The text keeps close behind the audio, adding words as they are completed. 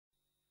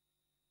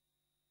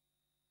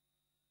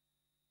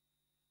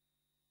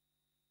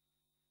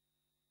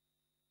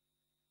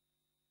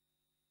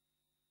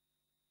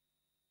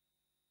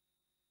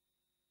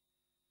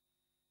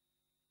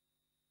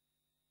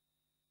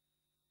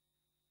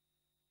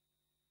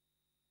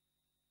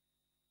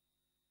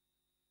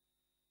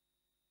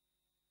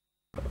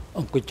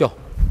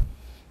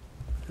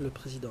Le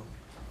président,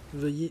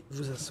 veuillez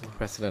vous asseoir.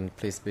 President,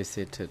 please be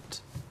seated.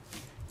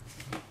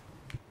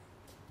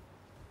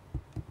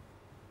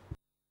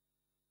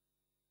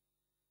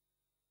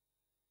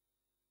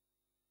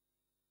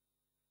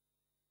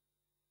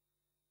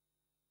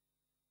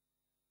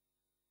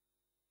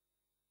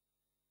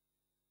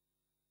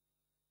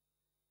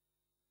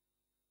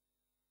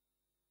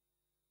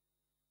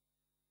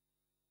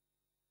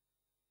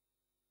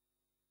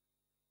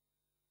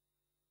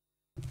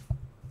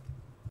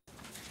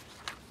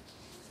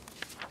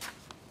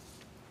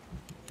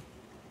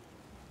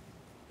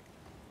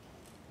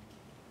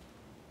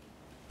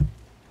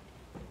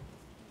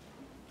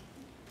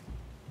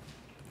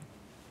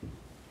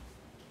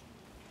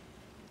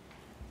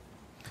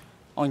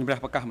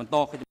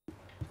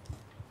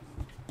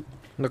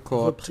 The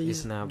court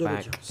is now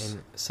back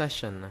in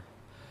session.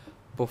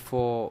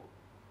 Before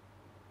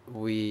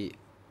we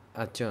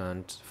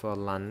adjourned for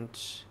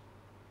lunch,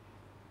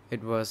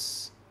 it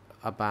was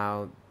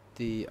about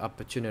the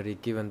opportunity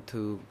given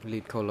to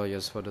lead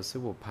co-lawyers for the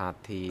civil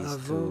parties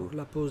Avant to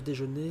la pause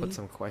déjeuner, put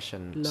some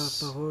questions. la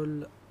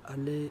parole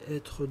allait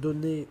être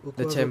donnée aux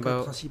The co-avocats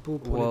chamber principaux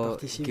pour les will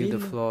parties give civiles the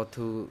floor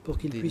to pour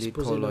qu'ils the puissent lead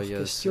poser leurs co-lawyers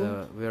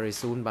questions. very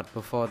soon, but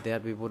before that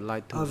we would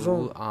like to Avant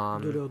rule de on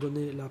leur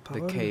donner la the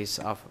parole, case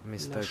of la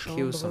Mr. Chambre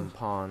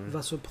Kyusampon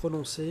va se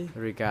prononcer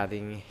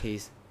regarding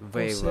his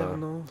waiver.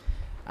 concernant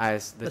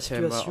As the la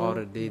chamber situation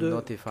already de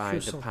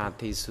notified the Kyusampon.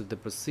 parties to the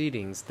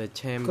proceedings, the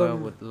chamber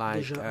Comme would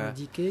like déjà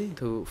indiqué,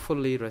 to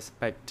fully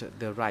respect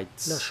the la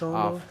rights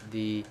Chambre of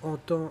the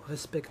entend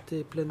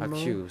respecter pleinement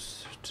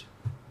accused.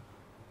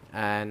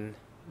 And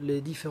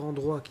les différents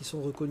droits qui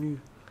sont reconnus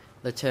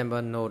the chamber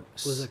aux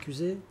notes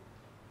accusés,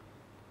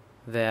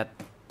 that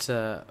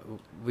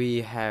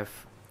we have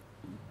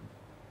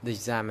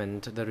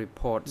examined the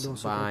reports Dans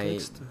ce by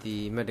contexte,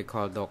 the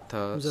medical nous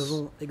doctors,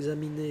 avons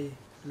examiné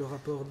le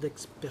rapport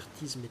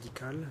d'expertise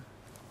médicale.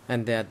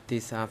 and that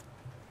this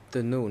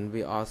afternoon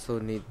we also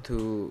need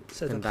to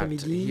Cet conduct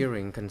après-midi,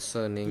 hearing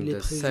concerning il est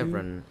the prévu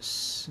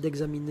severance.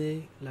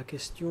 d'examiner la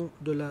question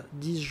de la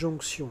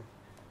disjonction.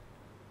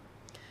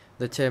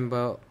 The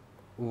chamber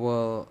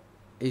will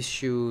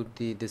issue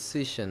the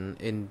decision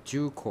in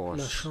due La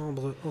course.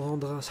 Chambre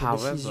rendra sa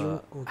décision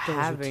However, en temps utile.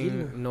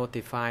 having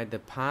notified the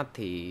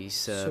parties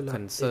Cela étant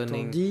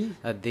concerning dit,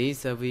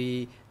 this,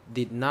 we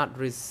did not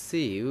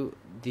receive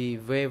the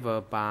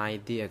waiver by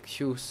the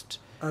accused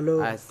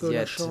alors as que la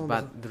yet, Chambre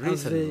but avait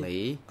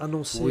recently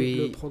annoncé le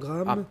we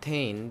programme,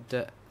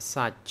 obtained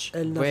such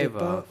elle n'avait waiver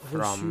pas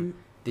from reçu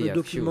the le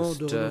document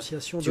de accused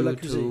renonciation de due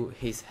l'accusé. to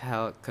his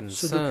health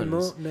Ce document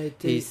concerns. n'a He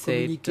été said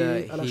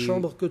communiqué à la he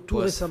Chambre que tout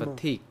was récemment.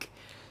 fatigued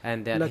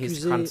and that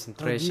his L'accusé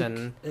concentration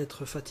indique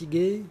être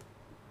fatigué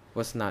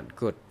was not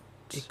good.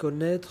 et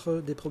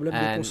connaître des problèmes de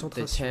And the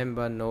concentration.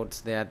 chamber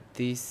notes that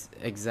this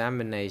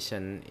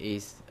examination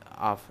is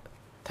of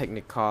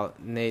technical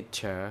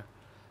nature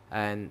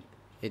and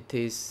it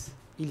is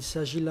Il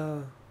s'agit là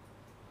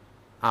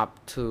up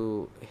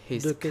to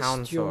his de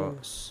questions counsel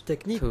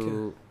techniques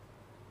to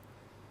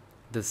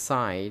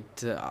decide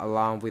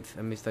along with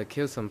Mr.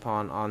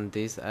 Kyusampon on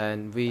this,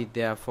 and we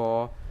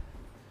therefore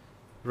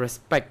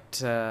respect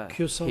his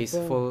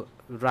Kyusampon full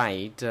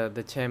right.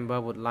 The chamber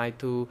would like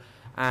to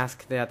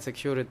ask that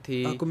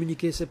security a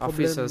communiqué ses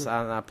officers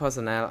problèmes and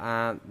personnel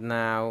are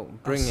now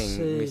bringing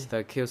ses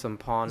Mr.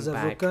 Kyusampon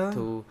back avocats.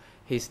 to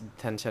his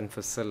detention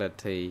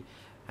facility,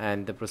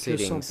 and the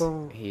proceedings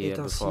Kyusampon here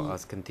est before ainsi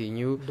us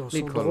continue. dans son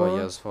Legal droit.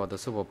 lawyers for the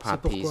civil C'est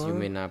parties, pourquoi you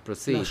may now la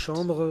proceed.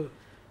 Chambre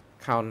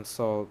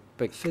Counsel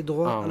Pick fait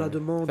droit à la on.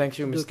 demande Thank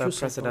you, de Mr.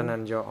 President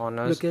Kyusampon, and your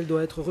honors. lequel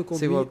doit être reconduit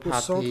Civil au centre de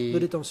party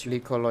détention.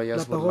 legal lawyers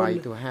La would parole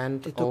like to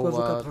hand est aux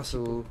co-avocats over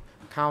principaux. to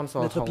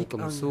Counsel Maître Hong Pick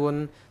Kum Ang.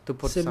 Soon to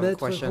put C'est some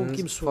Maître Hong questions,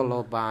 Kim Soon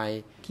followed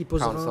by qui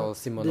posera Counsel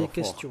Simono des Fo.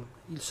 questions.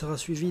 Il sera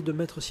suivi de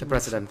Maître Mr. Simon.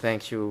 President,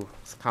 thank you.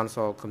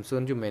 Counsel Kum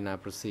Soon, you may now Le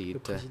proceed.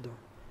 Président.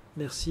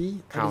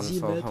 Merci. Allez-y,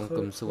 Counsel Maître Hong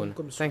Kum Soon. Hong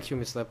Kum Soon. Thank you,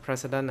 Mr.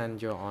 President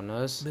and your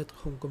honors. Maître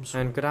Hong Kum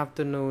Soon. And good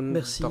afternoon,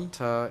 Merci.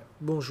 Dr.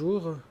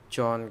 Bonjour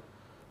John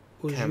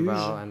aux Campbell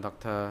juges and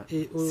Dr.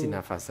 et aux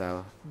Sina Fazel.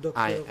 I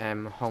docteurs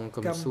am Hong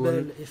Kum Soon.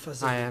 Campbell et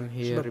Fazel. I am Je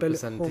here m'appelle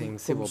representing Hong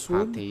civil Kum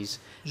Soon. parties,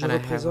 Je and I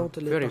have représente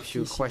les very parties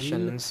few civiles.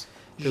 questions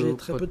J'ai to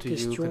très peu put de to you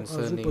questions à vous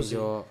concerning poser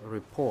your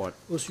report.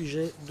 au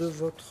sujet de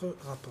votre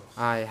rapport.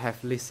 I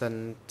have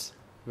listened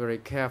very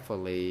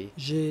carefully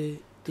J'ai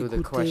to the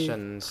écouté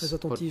questions très put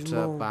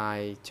attentivement by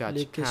les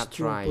Judge questions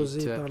Cartwright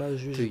posées par la to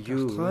juge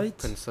you Cartwright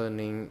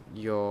concerning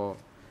your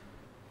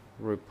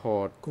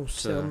report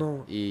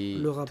concernant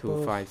le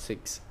rapport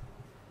E256/4.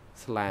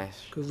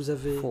 que vous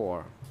avez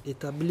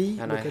établi,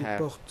 And I lequel have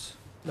porte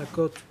la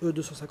cote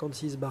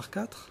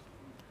E256/4.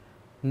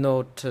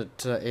 Noted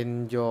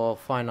in your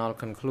final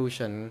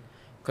conclusion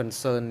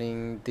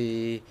concerning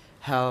the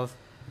health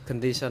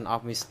condition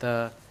of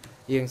Mr.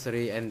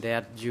 Ieng-seri, and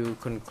that you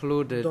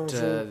concluded Dans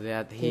vos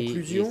that he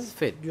conclusions is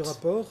fit. du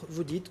rapport,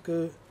 vous dites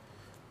que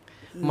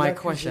My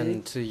question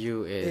l'accusé to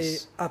you est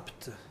is,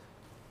 apte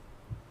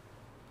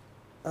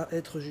à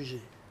être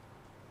jugé.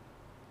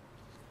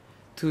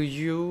 to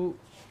you,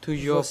 To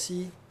your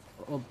Voici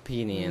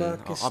opinion ma or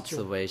question.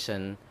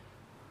 observation,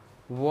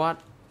 what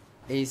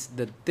is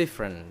the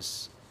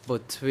difference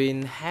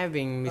between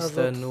having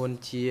Mr. Nuon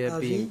Chea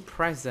being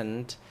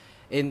present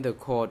in the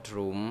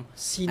courtroom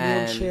si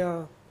Nuon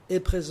Chea est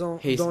présent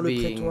his dans le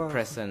being prétoire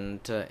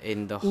present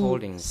in the ou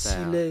holding s'il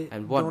cell, est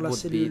and what dans la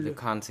would be the cellule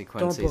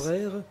consequences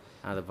temporaire,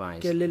 otherwise?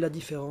 quelle est la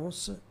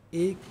différence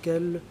et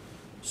quelles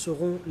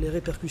seront les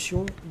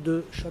répercussions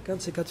de chacun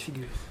de ces cas de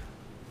figure?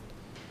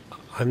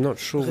 I'm not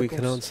sure we can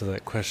Réponse. answer that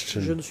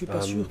question. Je ne suis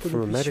pas sûr que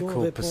From nous a puissions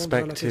medical répondre à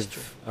la question.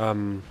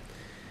 perspective,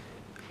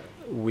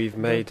 we've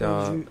D'un made point de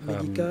our vue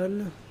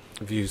médical,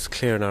 views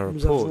clear in our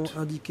nous avons report,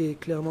 indiqué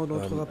clairement dans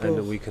notre and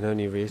rapport we can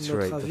only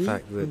reiterate notre the avis.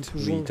 fact Nous ne that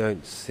we pouvons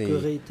don't que see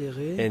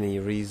réitérer any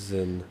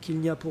reason qu'il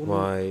n'y a pour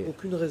why nous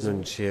aucune raison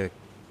Nuon Chea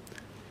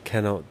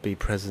cannot be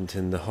present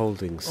in the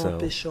holding cell.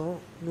 empêchant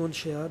Nuon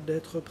Chea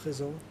d'être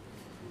présent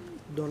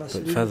dans la But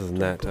cellule further than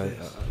that,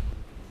 temporaire.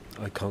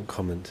 I can't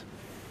comment.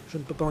 Je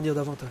ne peux pas en dire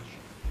davantage.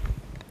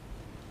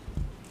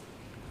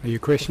 Are you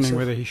questioning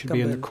whether he should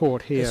be in the court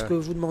Est-ce here, que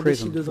vous demandez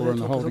s'il present, devrait or in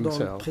être the présent holding dans le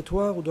cell?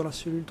 prétoire ou dans la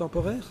cellule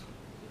temporaire?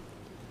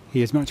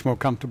 He is much more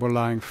comfortable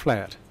lying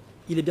flat.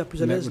 Il est bien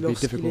plus à And that l'aise would be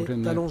lorsqu'il difficult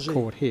in est the allongé.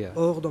 court here.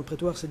 Or, dans le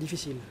prétoire, c'est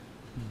difficile.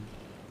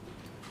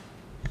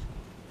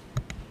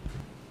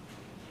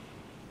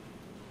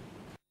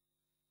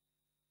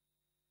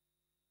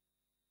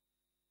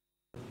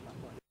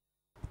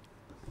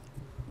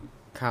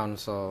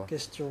 Counsel,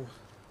 Question.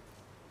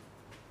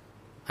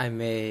 I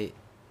may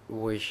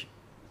wish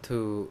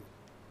to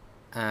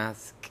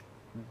ask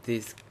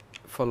this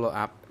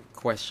follow-up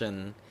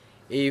question.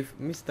 If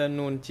Mr.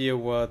 Nuon Chea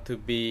were to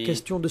be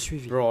Question de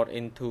suivi. brought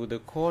into the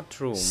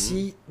courtroom,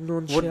 Si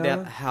Nuon would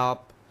that Chea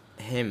help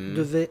him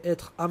devait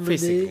être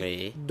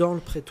physically, amené dans le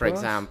for prétoire,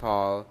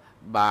 example,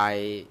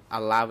 by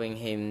allowing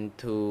him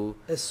to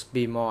est-ce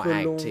be more que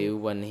l'on active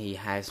when he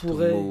has to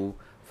pourrait move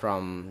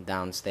from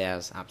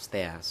downstairs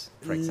upstairs,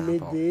 for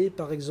example? l'aider,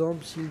 par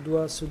exemple, s'il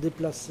doit se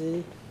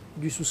déplacer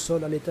du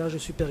sous-sol à l'étage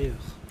supérieur?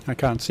 I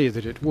can't see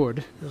that it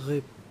would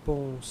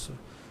Réponse.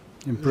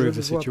 improve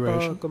Je the ne vois pas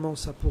situation. comment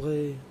ça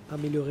pourrait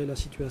améliorer la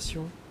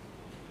situation.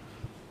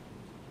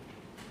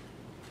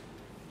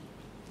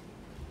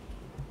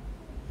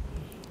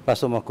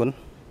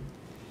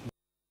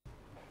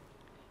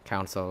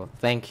 Counsel,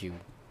 thank you.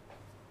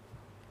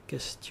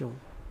 Question.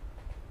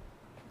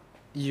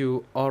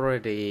 You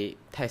already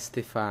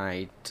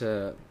testified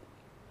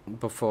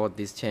before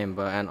this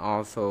chamber and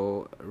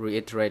also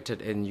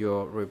reiterated in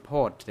your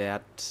report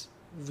that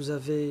Vous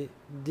avez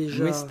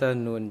déjà Mr.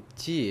 Nuon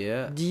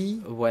Chea, dit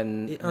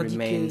when et indiqué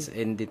remains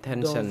in dans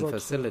detention votre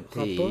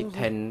facility, rapport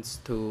tends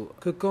to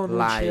que quand Nuon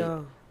lie Chea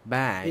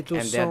back, est au and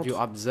that you centre de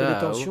observe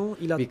détention,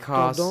 il a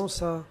because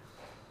tendance à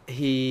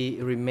he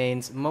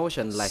remains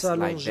motionless like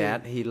s'allonger.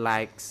 that. He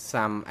likes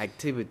some Vous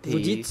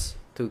activity dites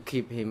to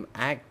keep him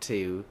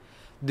active.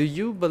 Do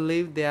you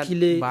believe that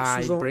qu'il est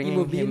by souvent bringing him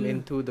immobile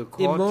into the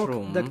et manque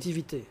courtroom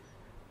d'activité.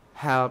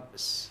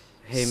 helps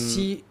him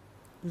Si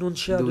Nuon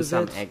Chea do devait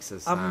some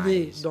être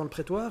amené exercise? dans le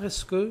prétoire,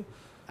 est-ce que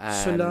And,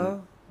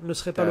 cela ne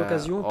serait pas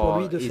l'occasion pour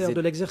lui de or is faire it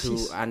de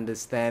l'exercice? to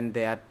understand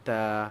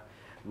that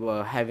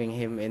having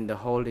him in the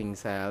holding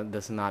cell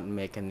does not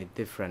make any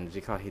difference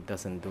because he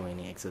doesn't do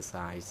any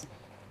exercise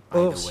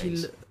Or either s'il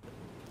ways? est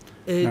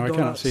No, I dans la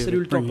cannot see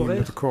cellule that bringing him to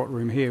temporaire, the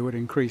courtroom here would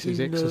increase his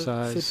il ne fait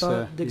exercise,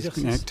 pas his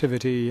d'exercice.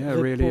 activity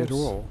really at Réponse.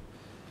 all.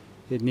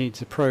 It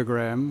needs a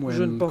program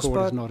je ne when pense court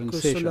pas is not in que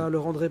cela session. le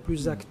rendrait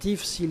plus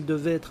actif s'il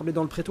devait être amené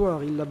dans le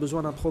prétoire. Il a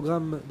besoin d'un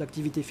programme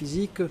d'activité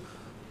physique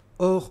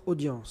hors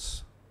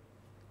audience.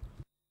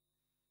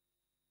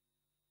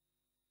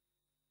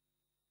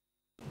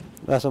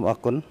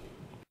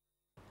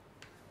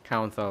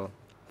 Counsel,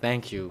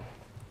 thank you.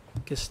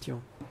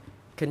 Question.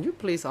 Can you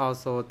please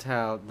also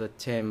tell the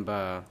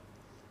chamber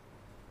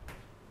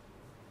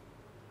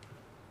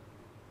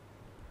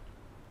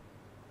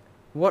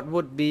what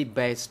would be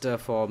best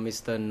for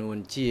Mr.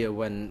 Nuon Chea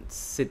when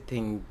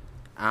sitting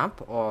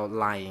up or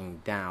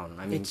lying down?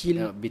 I mean,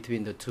 Est-il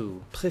between the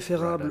two.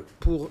 Préférable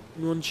pour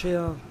Nuon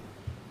Chea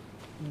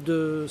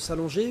de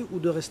s'allonger ou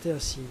de rester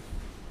assis?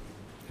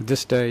 At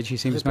this stage, he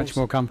seems much Réponse.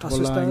 more À comfortable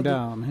ce lying stade,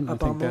 down, and I think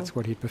apparemment, that's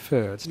what he'd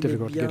prefer. It's il est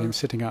difficult to get bien him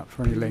sitting up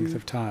for any length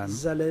of time.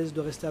 Plus à l'aise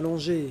de rester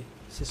allongé,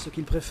 c'est ce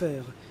qu'il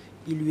préfère.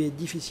 Il lui est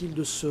difficile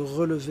de se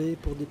relever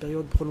pour des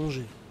périodes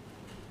prolongées.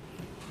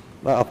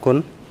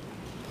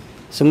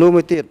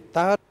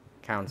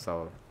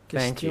 Counsel,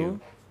 thank you. Question.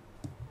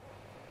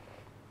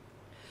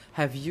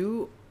 Have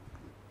you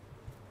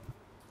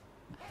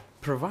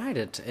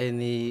provided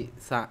any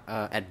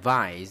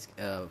advice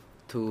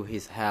to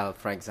his health,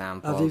 for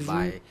example, Avez-vous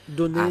by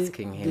donné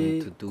asking him des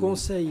to do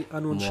conseils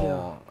à Nuon Chea,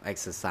 more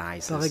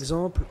exercises? par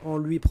exemple en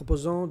lui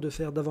proposant de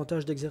faire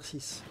davantage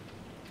d'exercices?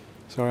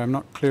 Sorry, I'm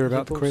not clear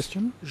about the Réponse.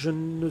 question. Je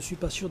ne suis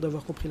pas sûr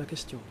d'avoir compris la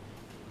question.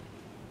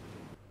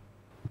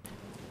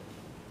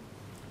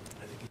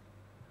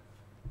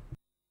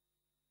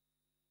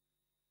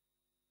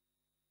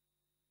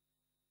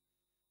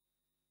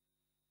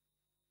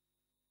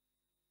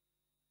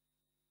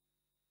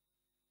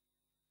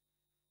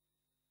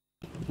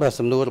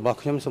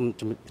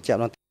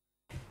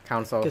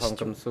 Council Hong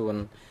Kam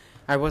Soon.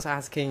 I was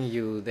asking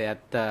you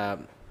that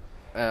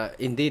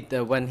indeed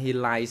when he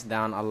lies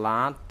down a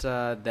lot,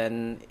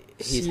 then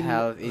his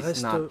health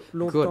is not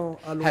good.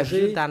 Have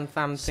you done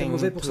something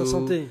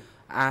to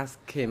ask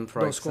him,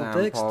 for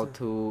example,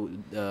 to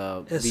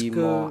be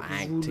more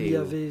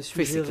active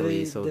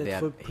physically so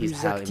that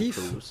his health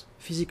improves?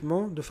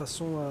 Physiquement, de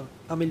façon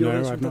à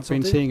améliorer son No, état I've de not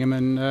been santé? seeing him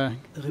in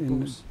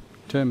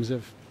terms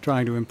of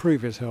trying to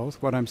improve his health.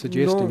 What I'm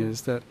suggesting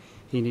is that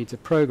he needs a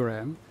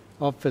program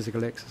of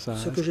physical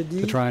exercise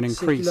to try and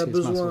increase his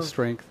muscle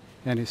strength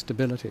and his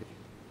stability.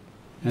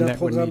 And that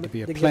would need to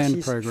be a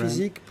planned program,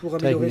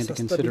 taking into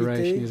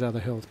consideration his other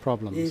health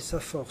problems. Et sa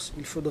force.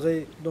 Il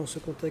faudrait, dans ce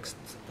contexte,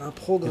 un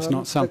programme It's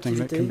not something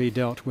that can be d'activité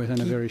dealt with in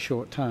a very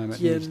short time.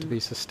 It needs to be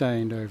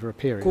sustained over a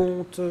period.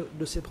 compte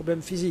de ses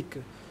problèmes physiques.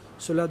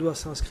 Cela doit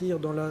s'inscrire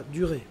dans la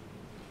durée.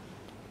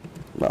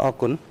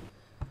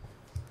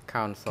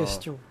 Council,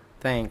 Question.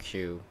 thank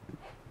you.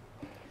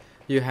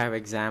 You have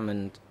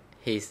examined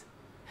his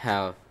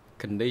health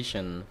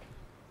condition.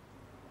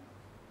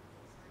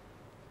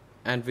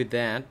 And with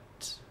that,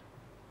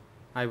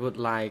 I would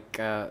like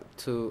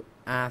to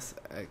ask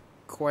a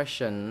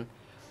question.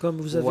 Comme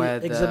vous avez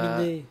whether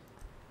examiné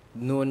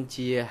Nuon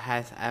Chea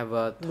has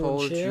ever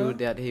told Nuon Chea, you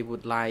that he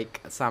would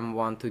like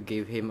someone to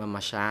give him a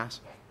massage?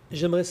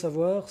 j'aimerais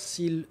savoir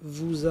s'il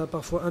vous a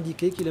parfois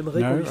indiqué qu'il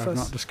aimerait qu'on No, lui I've not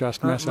fasse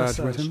discussed un massage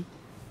with massage. him.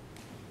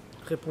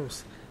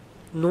 Réponse.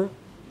 Non,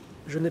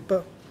 je n'ai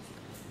pas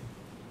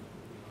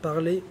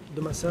parlé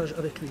de massage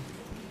avec lui.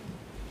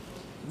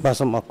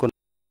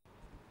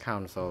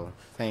 Council,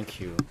 thank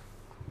you.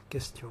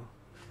 Question.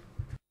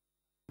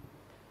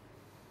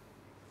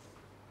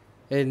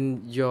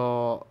 In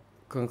your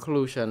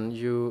conclusion,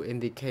 you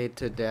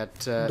indicated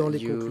that Dans les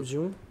you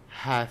conclusions,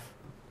 have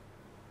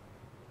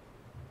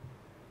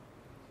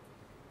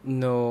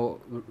no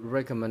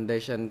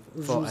recommendation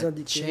for Vous a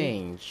indiquez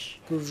change,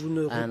 que vous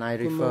ne and I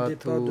refer recommandez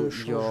pas de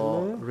to your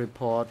changement.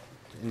 report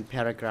in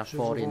paragraph Je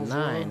vous renvoie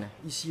 49,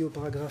 ici au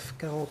paragraphe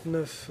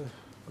 49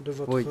 de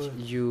votre which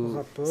you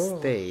rapport.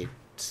 state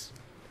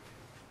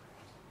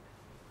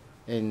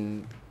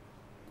in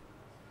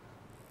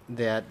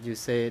that you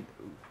said,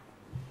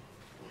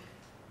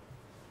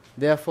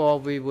 therefore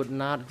we would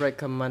not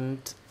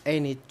recommend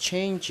any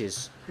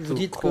changes Vous to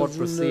dites que court vous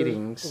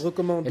proceedings ne in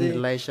recommandez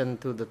relation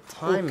to the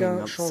timing aucun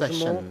of changement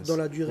sessions, dans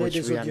la durée which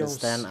des we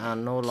audiences understand are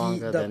no qui,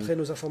 longer d'après than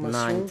nos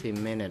informations, 90 ne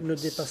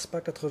minutes. dépasse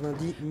pas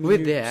 90 With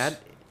minutes. that,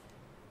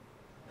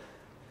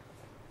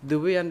 do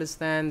we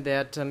understand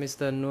that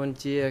Mr. Nuon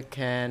Chea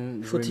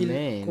can Faut-il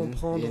remain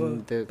comprendre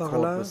in the par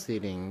court là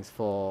proceedings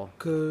for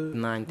que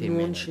 90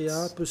 Nuon Chea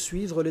minutes? peut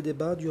suivre les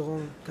débats durant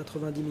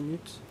 90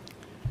 minutes?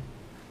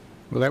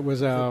 Well, that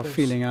was our Réponse.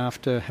 feeling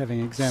after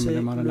having examined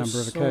him on a le number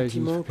of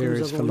occasions for sentiment que nous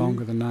periods for avons eu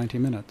longer than 90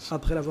 minutes.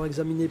 Après l'avoir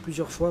examiné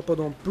plusieurs fois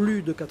pendant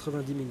plus de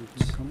 90 minutes.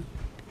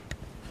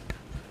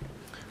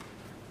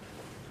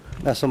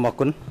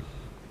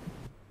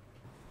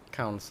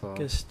 Council,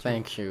 Question.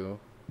 thank you.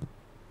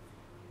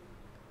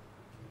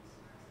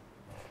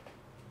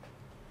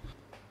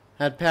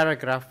 At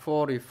paragraph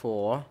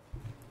 44,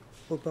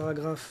 Au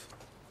paragraphe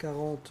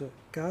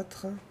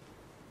 44,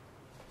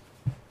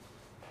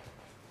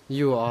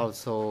 you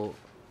also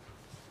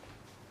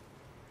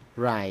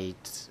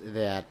write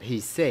that he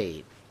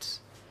said,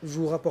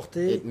 vous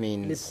rapportez it les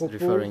means propos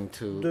referring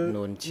to de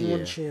Nuon Nuon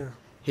Chea, Chea.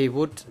 he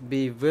would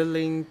be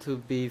willing to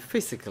be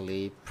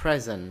physically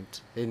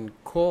present in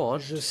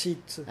court Je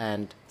cite,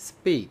 and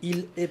speak,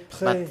 il est but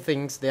prêt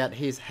thinks that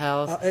his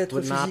health à être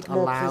would not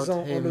physiquement allow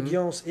présent en him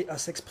audience et à to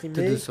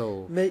s'exprimer, do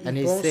so. mais And il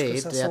he pense que said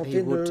sa that santé he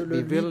ne would le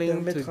be lui willing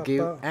to permettra give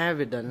pas de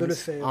le evidence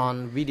faire.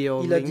 on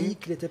video Il a dit link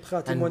qu'il était prêt à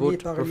and témoigner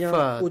would par lien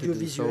prefer to do so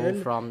audiovisuel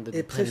from the et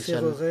detention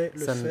préférerait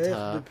le faire center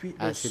depuis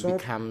le as he centre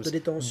becomes de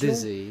détention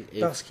dizzy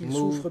parce if qu'il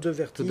souffre moved de to the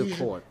vertige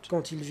court.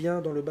 quand il vient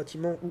dans le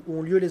bâtiment où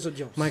ont lieu les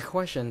audiences. My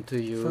question to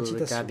you Fin de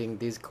citation. regarding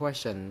this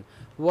question,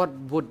 what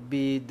would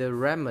be the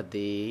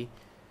remedy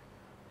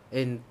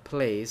in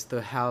place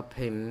to help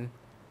him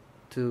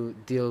to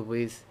deal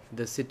with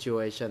the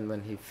situation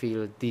when he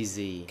feels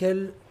dizzy?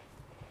 Quelle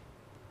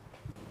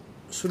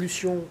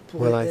solution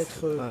pourrait être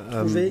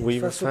trouvée we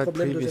face au referred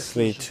problème de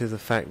previously vertige? to the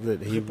fact that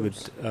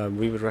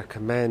we would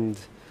recommend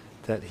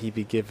that he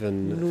be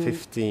given Nous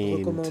 15 to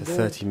recommandons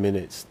 30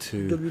 minutes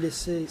De to lui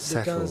laisser de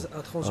settle 15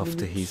 à 30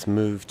 after minutes he's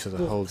moved to the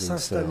pour holding cell.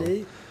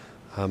 s'installer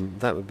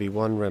That would be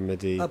one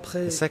remedy.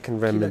 après The second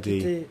qu'il a remedy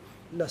quitté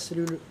la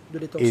cellule de is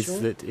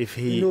détention. that if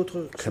Une he autre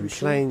solution,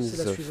 complains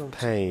c'est la of suivante.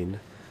 pain in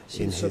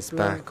S'il se his plaint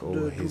back or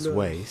de his douleur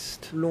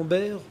waist,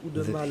 lombaire ou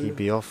de that mal he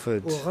be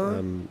offered au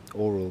rein,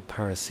 oral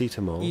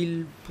paracetamol.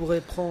 il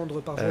pourrait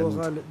prendre par voie And,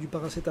 orale du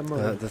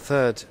paracétamol. The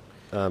third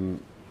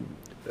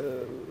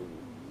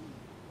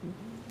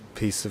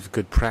piece of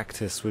good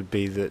practice would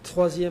be that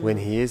Troisième, when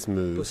he is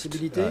moved,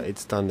 possibilité.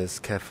 it's done as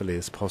carefully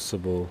as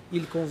possible.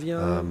 il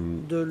convient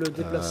de le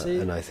déplacer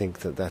And I think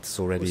that that's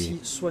already aussi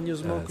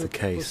soigneusement que the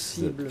case,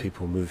 that possible.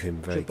 people move him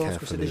Je very pense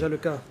que c'est carefully. déjà le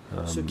cas.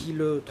 Ceux qui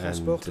le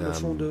transportent le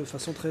font and, de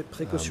façon très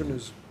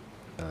précautionneuse.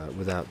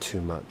 without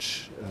too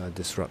much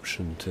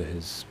disruption to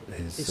his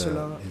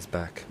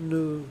back.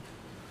 Ne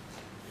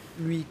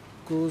lui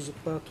cause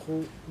pas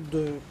trop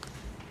de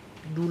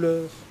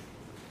douleur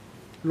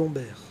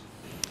lombaire.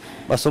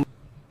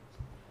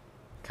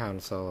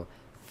 Counsel,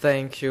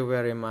 thank you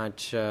very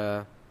much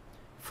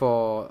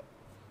for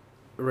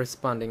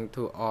responding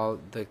to all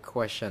the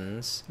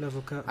questions.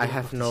 I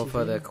have no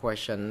further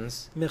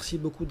questions. Merci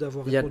beaucoup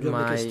d'avoir répondu à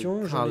mes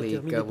questions. J'en ai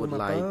terminé pour ma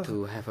part.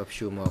 To have a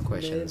few more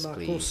questions,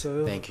 mais ma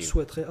consoeur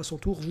souhaiterait à son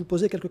tour vous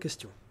poser quelques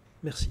questions.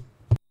 Merci.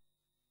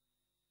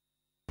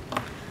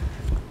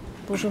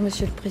 Bonjour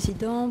Monsieur le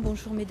Président,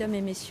 bonjour Mesdames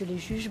et Messieurs les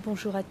juges,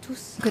 bonjour à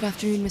tous. Good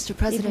afternoon, Mr.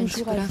 President.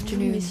 Good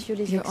afternoon,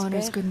 Your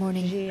Honours. Good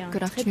morning.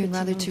 Good afternoon,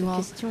 rather, to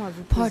all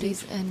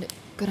parties, and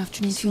good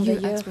afternoon to you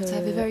experts. I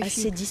have a very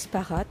few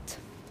disparates.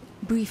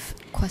 Brief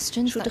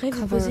questions. Je voudrais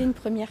vous poser une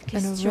première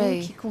question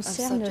qui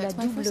concerne la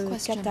double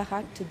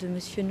cataracte de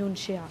Monsieur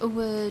Nunchea.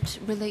 Would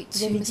relate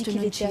to Mr.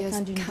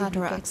 Nunchea's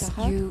cataracts.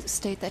 You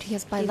state that he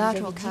has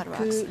bilateral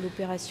cataracts. Que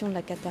l'opération de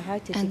la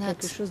cataracte était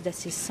quelque chose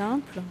d'assez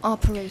simple.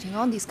 Operating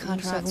on these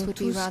cataracts would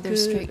be rather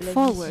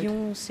straightforward. La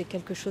vision, c'est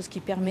quelque chose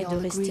qui permet de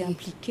rester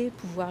impliqué,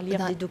 pouvoir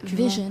lire des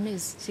documents.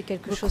 C'est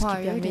quelque chose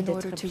qui permet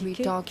d'être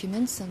impliqué. Donc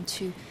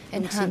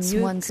c'est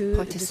mieux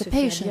que de se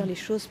faire lire les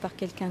choses par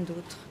quelqu'un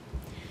d'autre.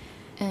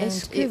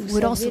 Est-ce que vous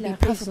savez la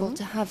raison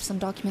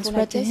pour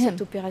laquelle cette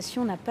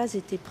opération n'a pas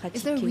été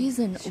pratiquée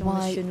sur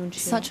Monsieur Nunchea?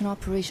 Such an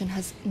operation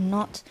has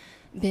not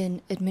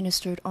been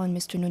administered on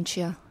Mr.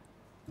 Nunchea.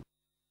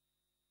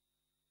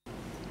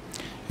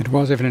 It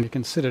was evidently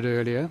considered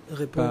earlier,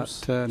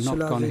 but not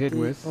gone ahead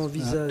with.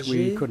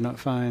 We could not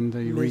find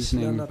the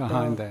reasoning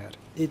behind that.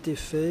 He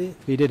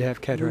did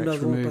have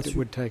cataracts removed. It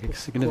would take a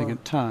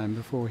significant time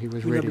before he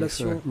was ready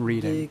for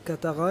reading.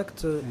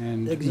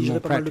 And the more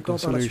practical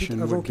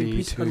solution would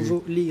be to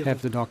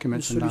have the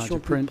documents in larger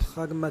print,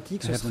 have them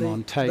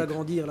on tape,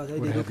 or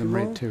have them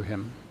read to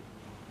him.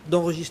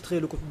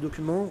 D'enregistrer le contenu du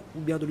document ou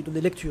bien de lui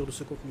donner lecture de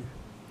ce contenu.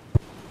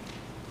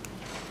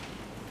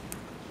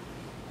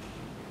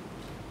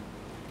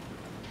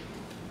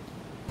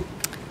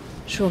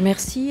 Je vous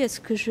remercie. Est-ce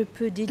que je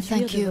peux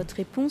déduire de votre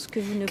réponse que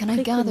vous ne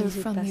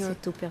préconisez pas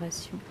cette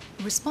opération?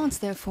 Response,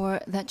 therefore,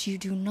 that you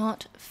do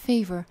not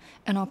favor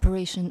an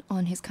operation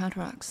on his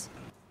cataracts.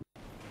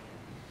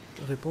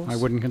 I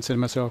wouldn't consider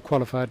myself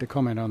qualified to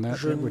comment on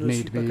that. It would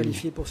need to be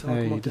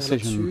a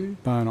decision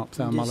by an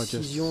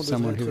ophthalmologist,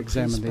 someone who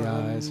examined the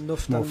eyes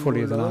more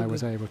fully than I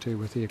was able to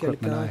with the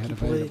equipment I had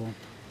available.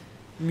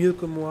 Mieux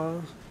que moi,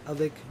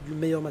 avec du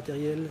meilleur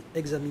matériel,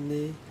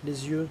 examiner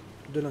les yeux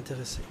de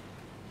l'intéressé.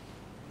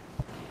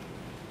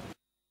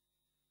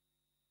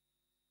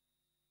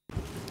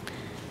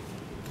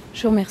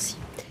 Je vous remercie.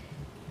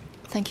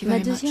 Ma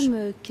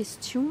deuxième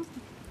question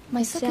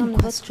concerne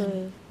votre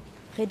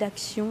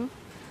rédaction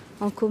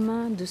en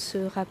commun de ce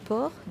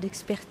rapport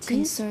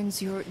d'expertise.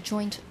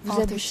 Vous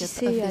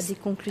aboutissez à des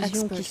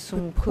conclusions qui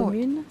sont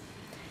communes.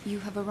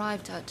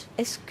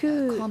 Est-ce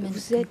que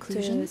vous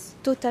êtes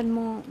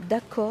totalement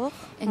d'accord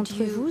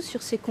entre vous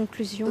sur ces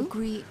conclusions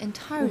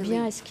ou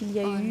bien est-ce qu'il y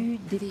a eu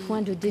des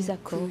points de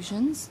désaccord?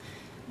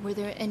 Were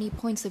there any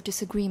points of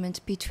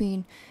disagreement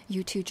between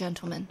you two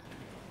gentlemen?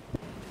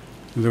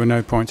 There were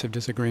no points of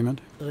disagreement.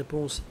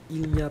 Réponse,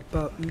 il n'y a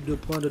pas eu de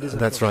point de désaccord.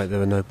 That's right, there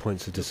were no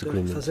points of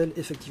disagreement. Fazel,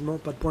 effectivement,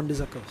 pas de point de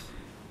désaccord.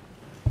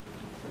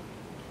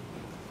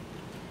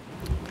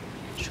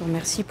 Je vous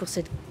remercie pour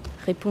cette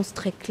réponse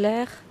très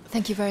claire.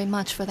 Thank you very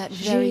much for that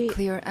very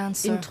clear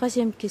answer. Une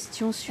troisième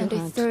question sur un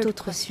tout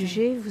autre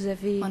sujet. Vous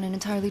avez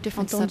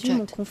entendu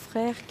mon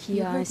confrère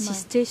qui a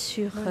insisté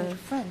sur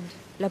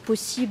la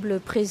possible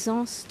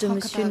présence de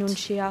Monsieur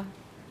Nunchea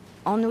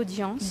en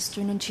audience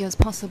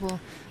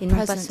et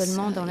non pas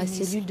seulement dans la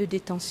cellule de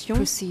détention.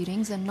 Et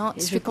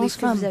je pense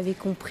que vous avez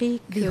compris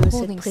que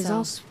cette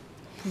présence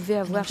pouvait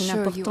avoir une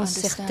importance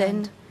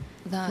certaine,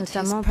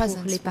 notamment pour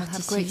les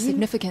parties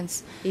civiles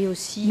et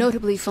aussi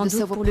sans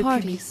doute pour le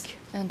public.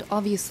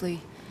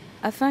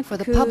 Afin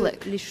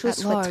que les choses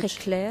soient très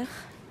claires,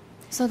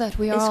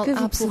 est-ce que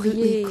vous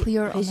pourriez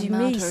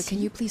résumer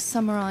ici,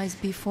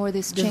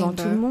 devant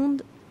tout le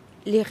monde,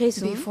 les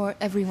raisons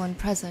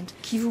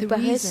qui vous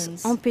paraissent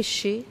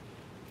empêcher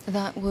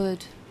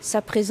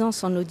sa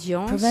présence en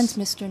audience,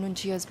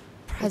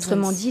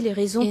 autrement dit, les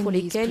raisons pour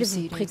lesquelles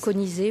vous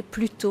préconisez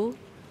plutôt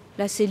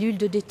la cellule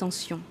de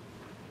détention,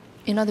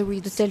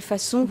 de telle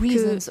façon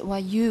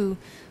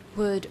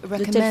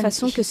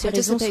que ces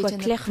raisons soient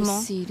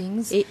clairement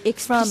et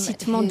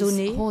explicitement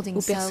données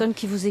aux personnes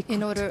qui vous écoutent.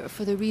 In order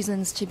for the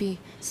reasons to be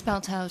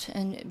spelt out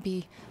and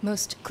be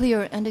most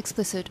clear and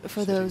explicit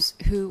for those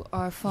who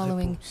are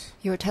following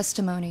your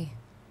testimony.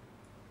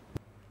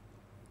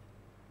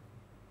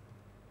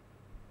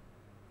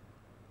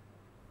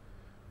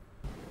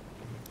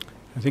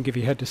 I think if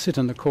he had to sit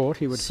in the court,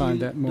 he would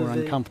find that more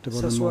uncomfortable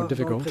and more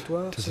difficult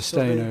to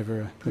sustain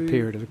over a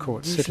period of the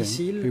court sitting.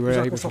 If he were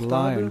able to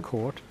lie in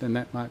court, then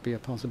that might be a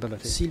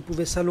possibility. S'il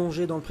pouvait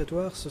s'allonger dans le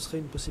prétoire, ce serait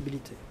une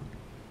possibilité.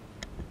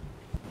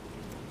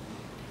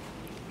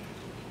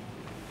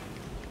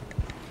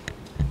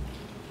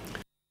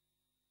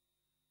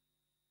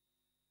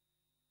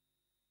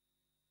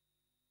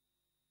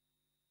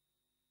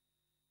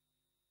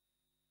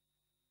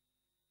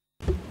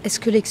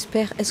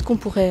 Est-ce qu'on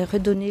pourrait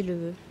redonner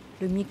le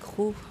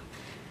micro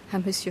à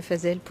Monsieur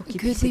Feazell pour qu'il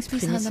puisse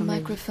exprimer son avis? Could we please hand the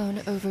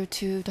microphone over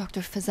to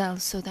Dr. Feazell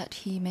so that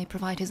he may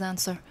provide his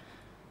answer?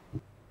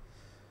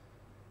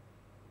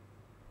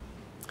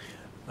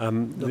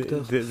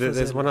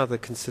 There's one other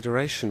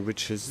consideration,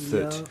 which is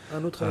that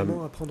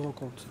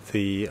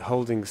the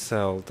holding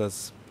cell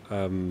does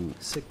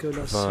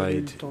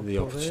provide the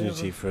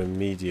opportunity for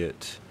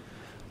immediate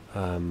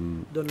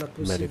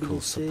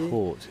medical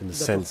support, in the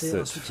sense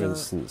that, for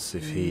instance,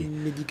 if he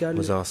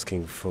was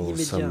asking for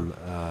some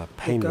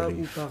pain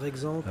relief,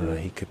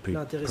 he could be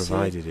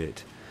provided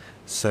it.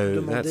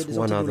 So that's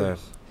one other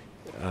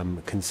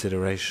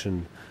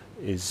consideration,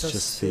 is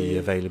just the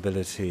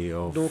availability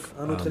of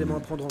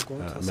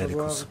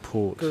medical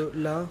support in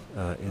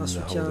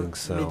the holding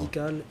cell.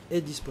 Médical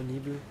est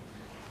disponible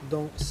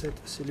dans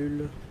cette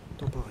cellule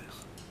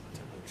temporaire.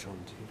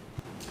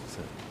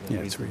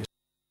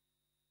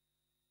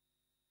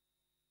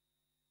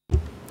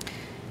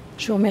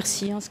 Je vous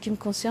remercie. En ce qui me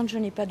concerne, je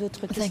n'ai pas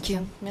d'autres questions. Thank you.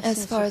 Merci,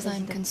 as far as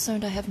I'm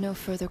concerned, I have no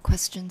further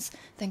questions.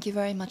 Thank you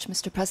very much,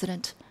 Mr.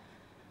 President.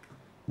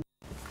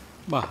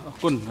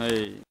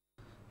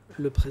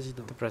 Le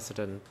président. The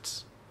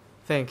President.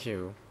 Thank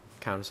you,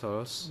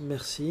 councils.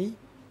 Merci.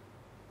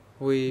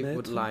 We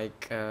would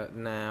like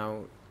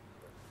now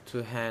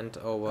to hand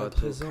over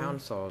to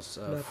councils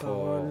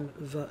for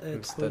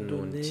Mr.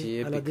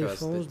 Nuon-Chea, because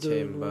the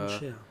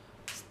chamber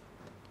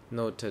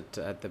noted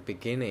at the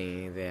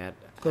beginning that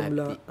Comme at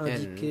l'a the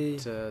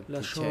indiqué end la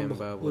the Chambre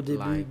chamber au would début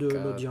like de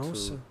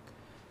l'audience, to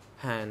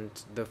hand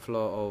the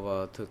floor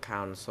over to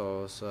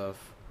councils la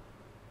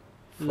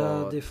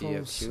for the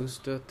défense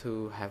accused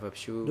to have a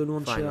few de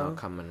Nuon-Chea final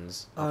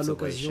comments, a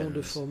l'occasion de observations,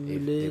 if they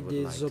formuler would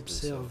des like to do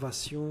so.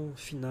 observations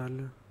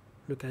finales,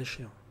 le cas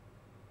échéant.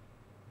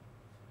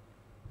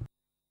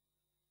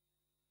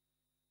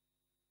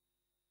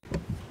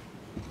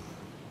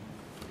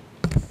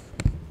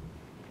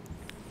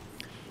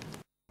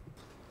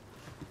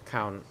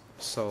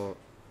 Council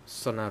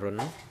Sonarun.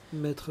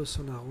 Maître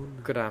Sonarun.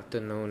 Good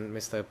afternoon,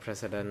 Mr.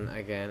 President,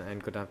 again,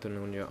 and good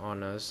afternoon, Your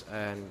Honors,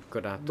 and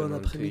good Bon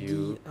afternoon to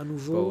you, après-midi à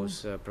nouveau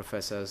both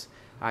professors.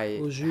 I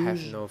aux have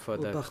juges, no aux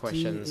further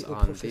parties questions et aux on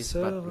this,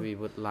 professeurs. but we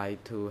would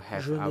like to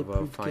have Je n'ai our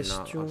plus de final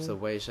questions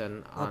observation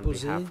à on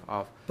poser. behalf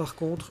of Par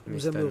contre, nous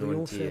Mr. aimerions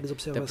Nuon-Chea. faire des The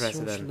observations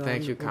President, finales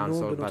thank you, au nom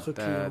Council, de notre but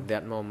client.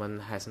 that moment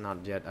has not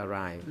yet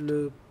arrived.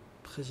 Le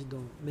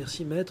président.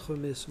 Merci, maître,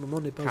 mais ce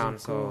moment n'est pas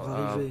Council, encore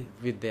arrivé.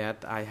 with that,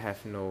 I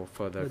have no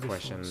further La défense.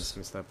 questions,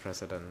 Mr.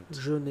 President.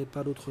 Je n'ai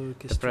pas d'autres The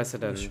questions,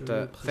 President, monsieur le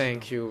président.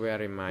 thank you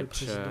very Le much.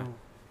 président.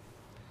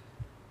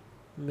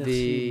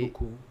 Merci the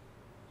beaucoup.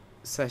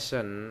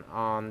 Session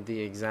on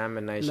the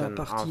examination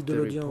partie of de the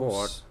l'audience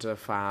report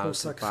filed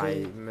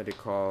consacrée by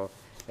medical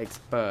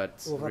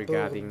experts au rapport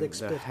regarding the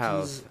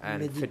health d'expertise and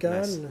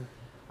fitness médicale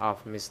of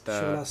sur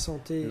la Mr.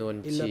 santé et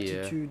Nuon-Chea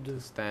l'aptitude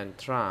stand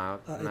trial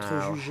à être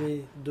now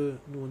jugé de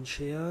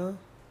Nuon-Chea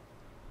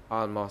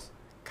almost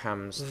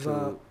comes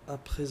va to à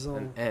présent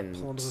an end.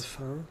 prendre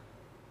fin.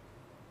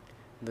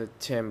 The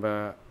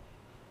chamber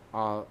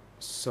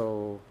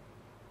also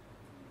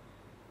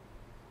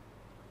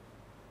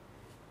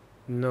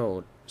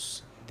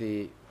notes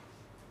the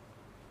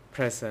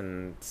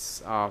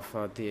presence of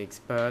the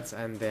experts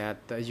and that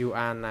you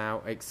are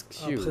now À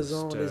excused.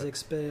 présent, les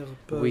experts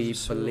peuvent We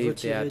se believe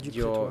retirer that du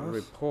your prétoire.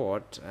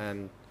 report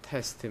and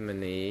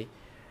testimony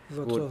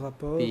Votre would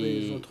rapport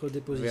et be votre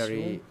déposition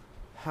very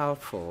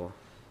helpful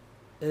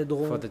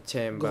aideront for the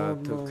chamber to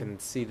grandement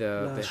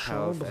consider la the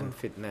health Chambre and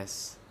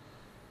fitness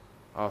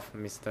of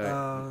Mr.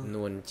 à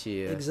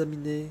Nuon-Chea.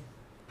 examiner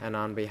And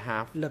on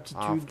behalf of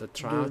l'aptitude the de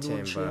trial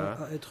Nuon-Chea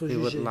chamber, à être we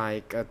would jugé.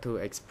 like to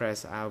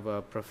express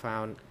our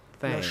profound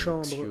La thanks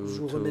Chambre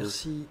vous to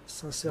remercie both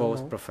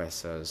sincèrement,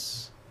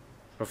 professors, tous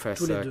les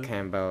Professor deux,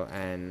 Campbell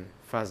and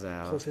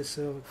Feazell,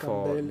 professeur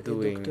for Campbell et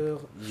doing docteur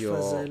your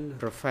Feazell.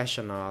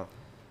 professional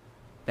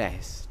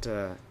best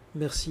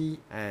Merci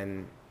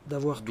and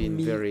d'avoir tout been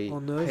mis very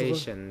en œuvre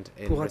patient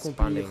in pour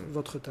accomplir responding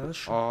votre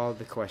tâche all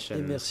the et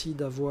questions. merci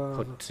d'avoir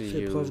put to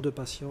fait you, preuve de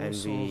patience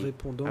and en we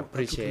répondant à toutes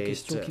les appreciate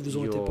questions qui vous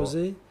ont été your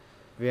posées.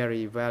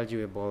 Very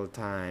valuable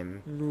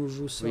time. Nous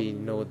vous We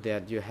know sommes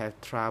that you have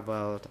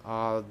traveled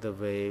all the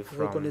way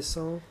from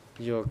reconnaissants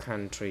your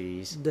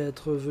countries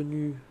d'être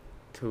venus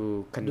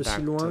to de si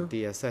conduct loin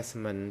the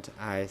assessment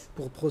as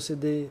pour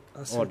procéder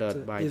à cette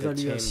ordered by the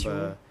évaluation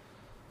chamber.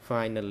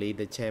 Finally,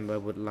 the chamber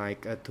would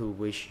like to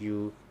wish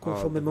you all the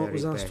conformément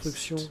very aux best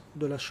instructions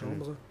de la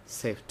Chambre.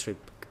 safe trip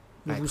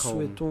Nous back vous home.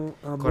 souhaitons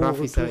un Court bon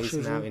officer retour is chez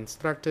now vous.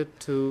 instructed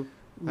to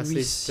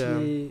assist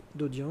Huissier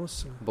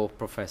d'audience, both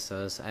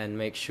professors and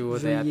make sure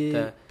veuillez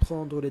that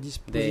prendre les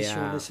dispositions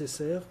are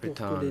nécessaires pour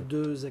que returned les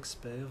deux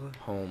experts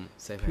home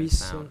safe and puissent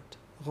sound.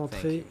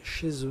 rentrer you.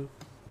 chez eux.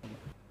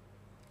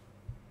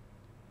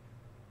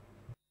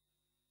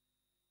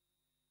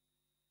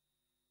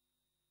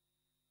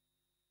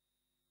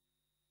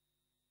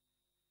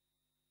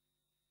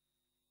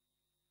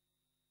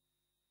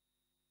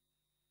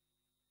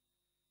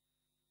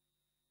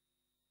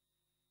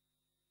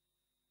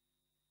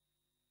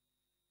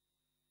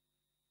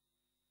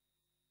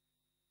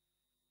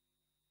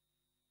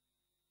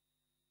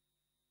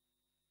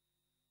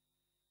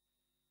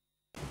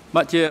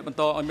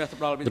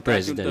 The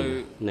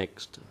President,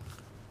 next.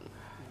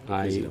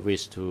 I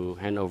wish to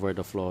hand over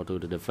the floor to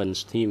the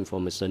defense team for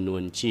Mr.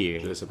 Nguyen Chea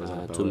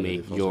to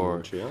make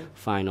your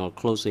final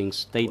closing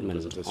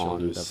statement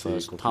on the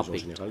first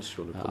topic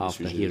of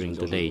the hearing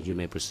today. You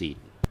may proceed.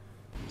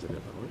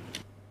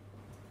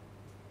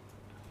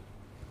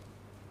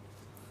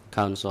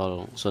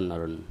 Counsel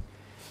Sonarun.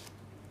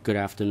 Good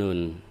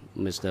afternoon,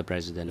 Mr.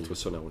 President.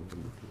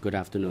 Good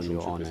afternoon,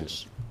 Your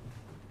Honors.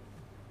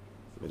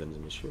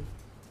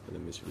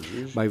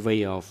 By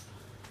way of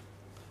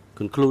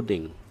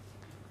concluding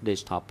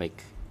this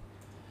topic,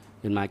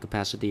 in my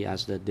capacity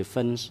as the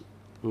defense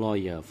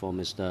lawyer for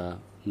Mr.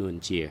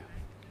 Nguyen Chea.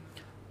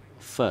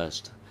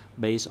 First,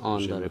 based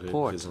on the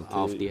report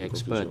of the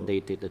expert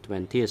dated the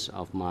 20th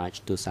of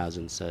March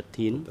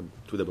 2013,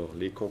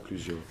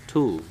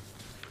 two,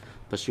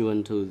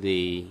 pursuant to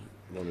the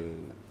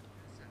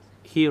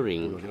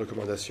hearing,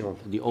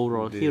 the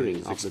oral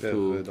hearing of the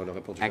two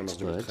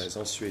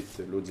experts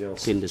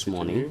seen this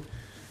morning,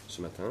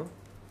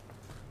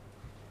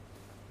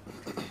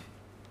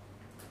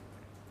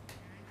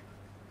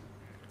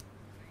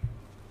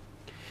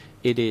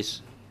 it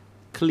is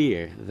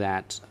clear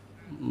that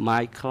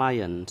my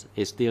client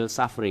is still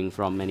suffering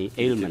from many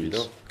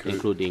ailments,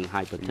 including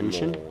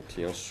hypertension,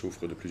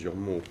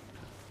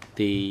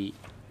 the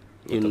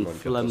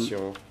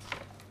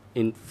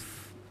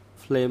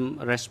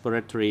inflamed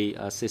respiratory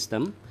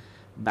system,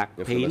 back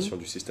pain,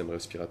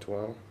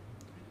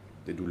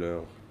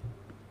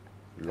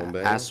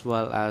 as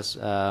well as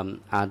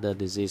other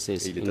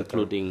diseases,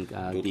 including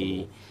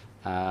the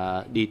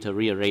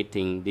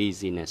deteriorating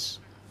dizziness.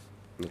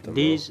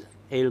 These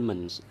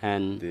ailments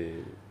and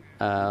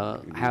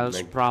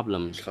health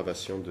problems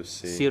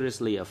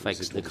seriously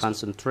affects the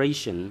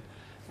concentration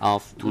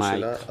of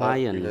my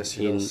client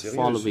in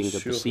following the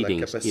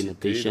proceedings. In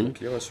addition,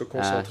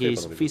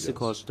 his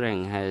physical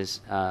strength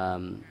has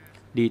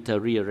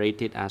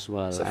deteriorated as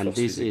well, and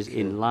this is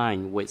in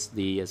line with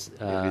the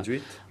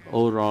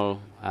oral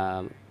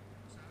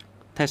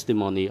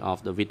testimony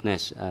of the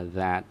witness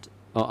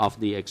of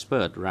the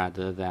expert,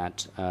 rather,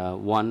 that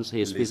once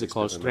his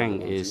physical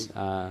strength is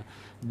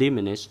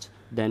diminished,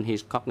 then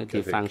his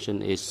cognitive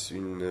function is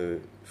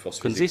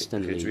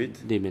consistently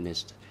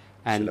diminished,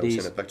 and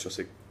this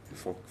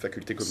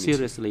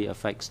seriously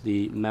affects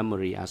the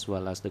memory as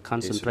well as the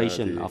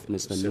concentration of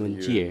Mr.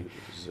 Nguyen Chea.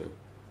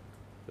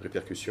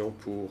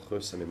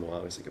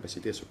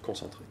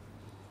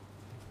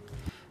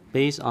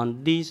 Based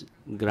on these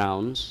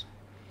grounds,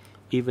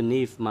 even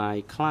if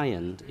my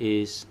client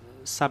is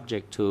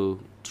subject to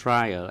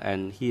trial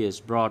and he is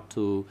brought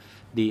to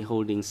the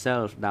holding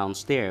cell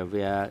downstairs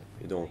where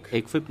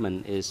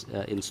equipment is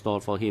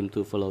installed for him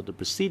to follow the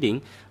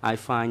proceeding, I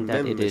find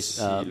that it is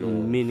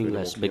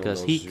meaningless,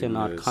 because he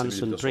cannot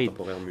concentrate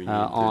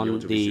on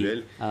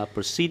the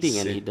proceeding,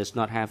 and he does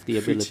not have the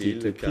ability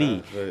to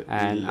plead.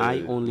 And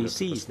I only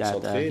see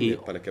that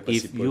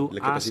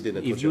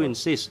if you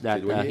insist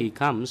that he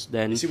comes,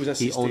 then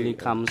he only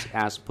comes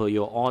as per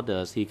your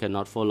orders. He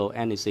cannot follow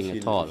anything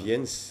at all.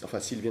 And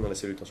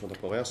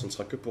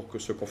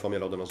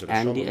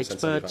the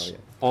experts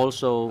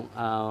also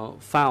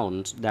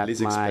found that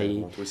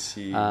my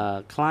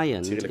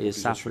client is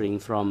suffering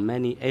from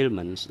many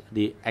ailments.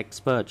 The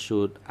expert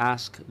should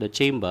ask the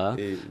chamber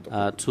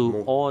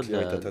to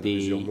order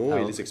the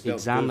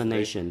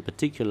examination,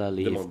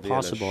 particularly if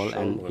possible,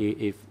 and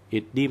if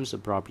it deems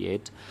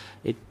appropriate,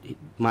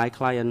 my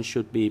client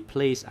should be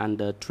placed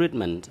under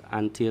treatment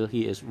until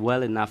he is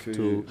well enough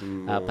to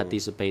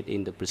participate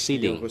in the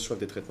proceeding.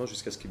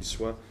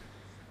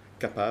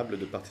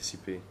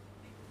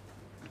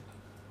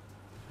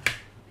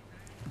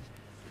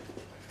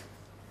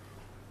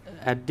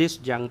 At this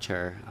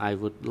juncture, I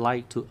would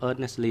like to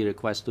earnestly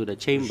request to the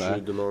chamber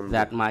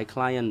that my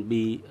client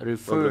be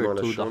referred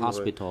to the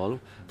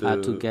hospital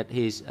to get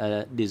his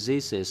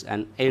diseases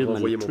and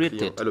ailments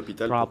treated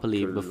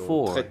properly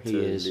before he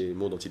is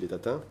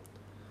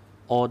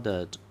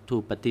ordered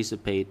to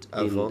participate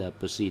in the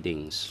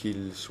proceedings.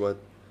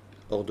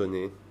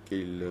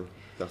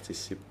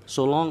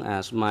 So long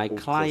as my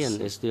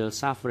client is still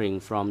suffering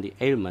from the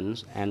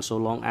ailments, and so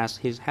long as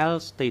his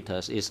health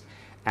status is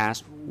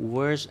as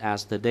worse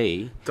as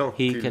today,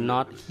 he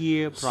cannot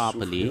hear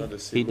properly,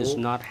 he does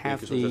not have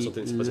the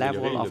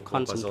level of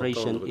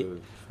concentration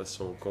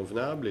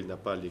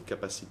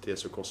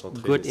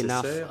good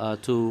enough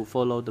to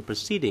follow the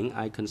proceeding,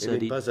 I consider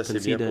this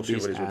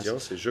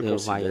as a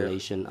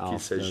violation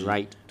of the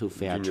right to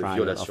fair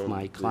trial of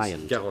my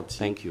client.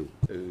 Thank you.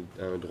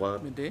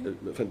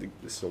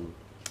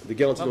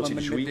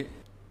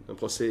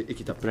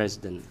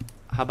 President,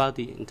 how about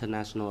the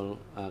International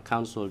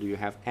Council? Do you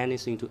have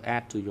anything to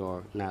add to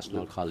your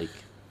national colleague?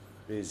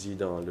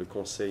 Le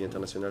Conseil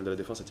international de la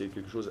défense a-t-il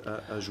quelque chose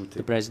à ajouter?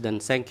 The President,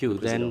 thank you.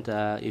 Then,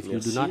 if you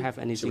do not have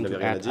anything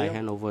to add, I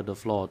hand over the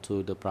floor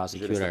to the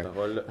prosecutor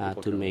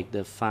to make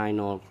the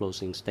final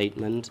closing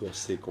statement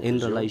in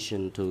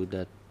relation to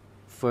the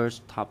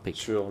first topic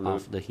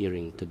of the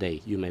hearing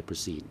today. You may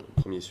proceed.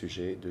 Premier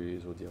sujet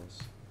des audiences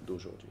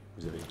d'aujourd'hui.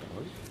 Vous avez la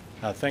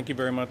parole. Thank you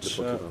very much,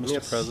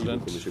 Mr.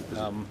 President.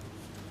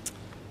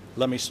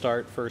 Let me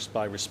start first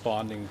by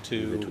responding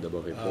to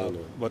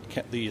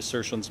the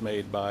assertions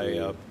made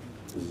by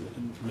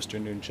Mr.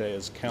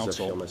 Nunchea's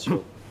counsel.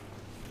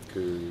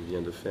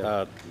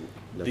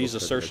 These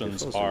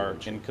assertions are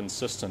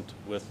inconsistent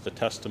with the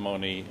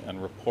testimony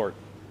and report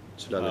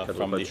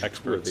from the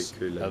experts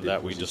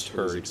that we just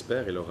heard,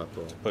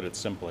 to put it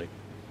simply.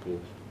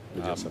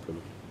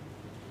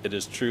 It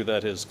is true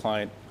that his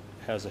client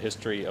has a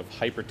history of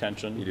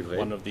hypertension,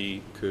 one of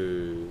the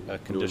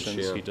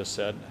conditions he just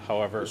said.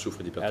 However,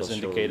 as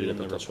indicated in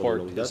the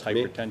report, his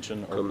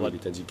hypertension or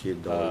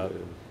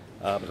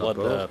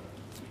blood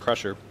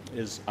pressure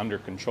is under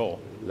control.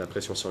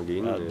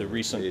 The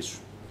recent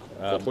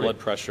blood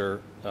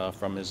pressure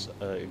from his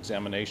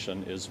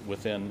examination is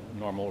within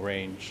normal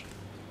range.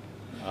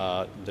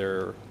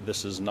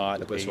 This is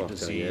not a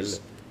disease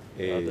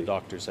the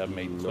doctors have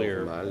made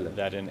clear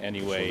that in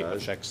any way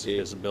affects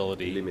his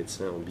ability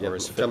or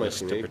his fitness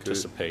to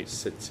participate.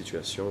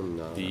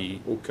 The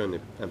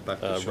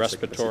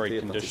respiratory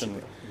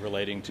condition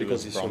relating to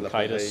his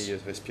bronchitis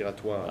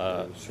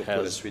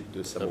has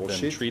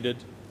been treated.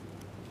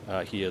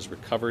 He has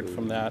recovered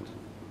from that.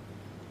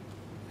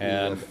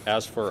 And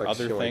as for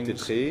other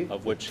things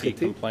of which he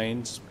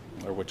complains,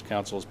 or which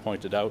counsel has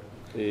pointed out,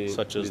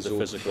 such as the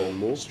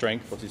physical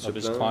strength of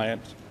his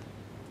client,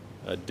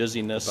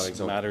 dizziness,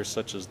 matters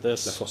such as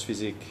this,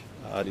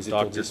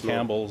 Dr.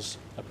 Campbell's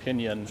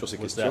opinion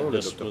was that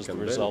this was the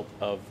result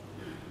of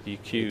the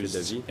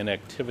accused's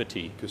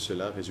inactivity,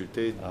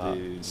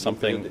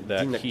 something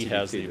that he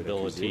has the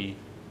ability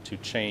to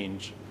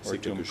change or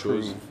to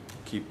improve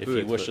if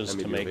he wishes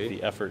to make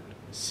the effort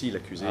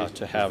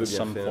to have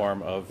some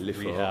form of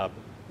rehab,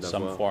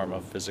 some form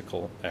of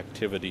physical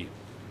activity.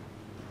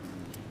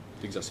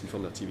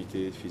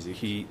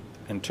 He,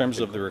 in terms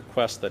of the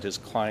request that his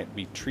client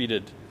be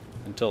treated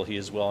until he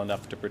is well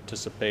enough to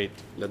participate,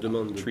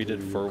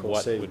 treated for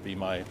what would be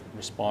my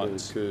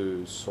response?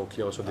 The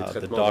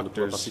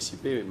doctors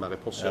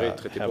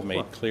have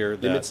made clear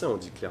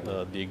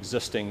that the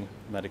existing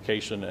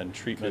medication and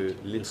treatment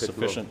is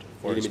sufficient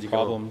for his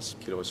problems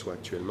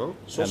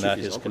and that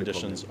his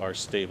conditions are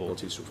stable.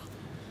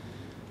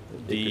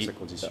 The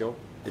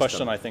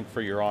question, I think,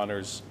 for your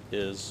honors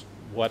is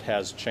what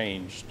has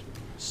changed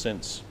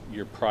since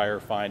your prior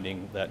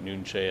finding that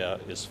Nunchea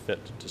is fit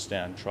to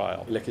stand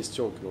trial? La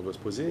question que l'on doit se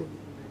poser,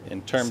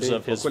 in terms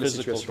of his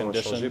physical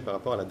condition,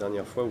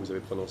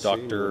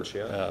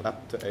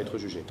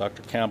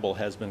 Dr. Campbell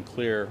has been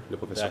clear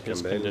that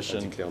his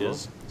condition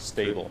is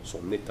stable.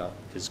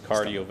 His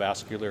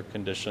cardiovascular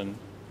condition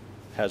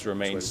has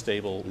remained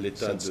stable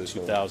since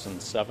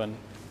 2007.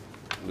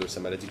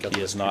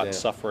 He is not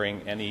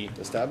suffering any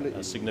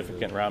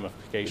significant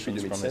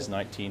ramifications from his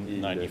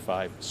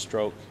 1995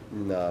 stroke.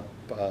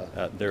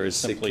 There is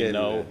simply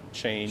no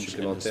change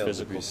in his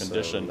physical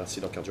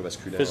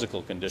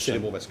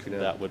condition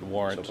that would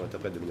warrant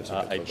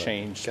a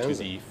change to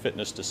the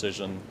fitness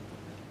decision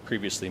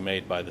previously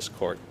made by this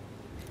court.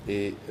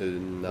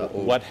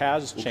 What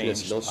has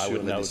changed, I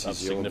would note, of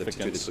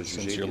significance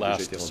since your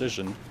last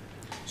decision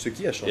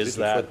is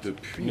that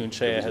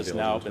Nunchea has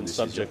now been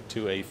subject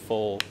to a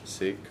full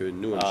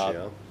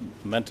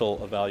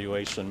mental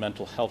evaluation,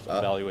 mental health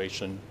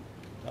evaluation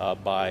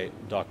by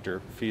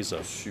Dr.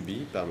 Fiza.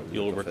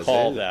 You'll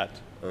recall that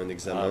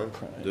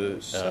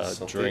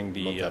during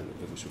the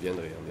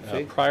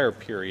prior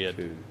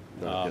period,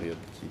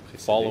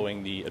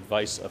 following the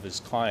advice of his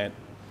client,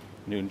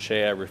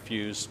 Nunchea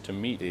refused to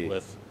meet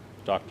with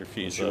Dr.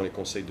 Fiza,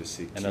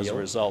 and as a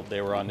result,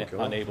 they were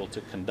unable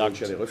to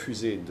conduct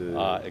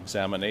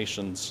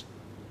examinations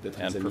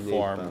and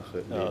perform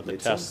the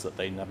tests that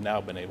they have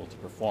now been able to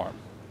perform.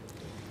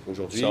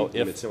 So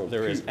if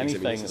there is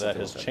anything that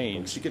has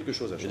changed,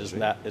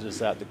 it is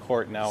that the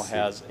court now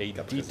has a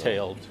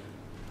detailed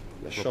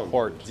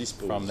report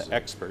from the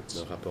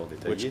experts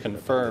which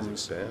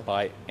confirms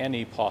by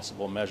any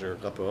possible measure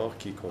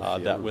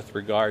that with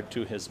regard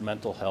to his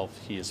mental health,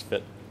 he is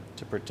fit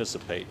to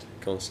participate.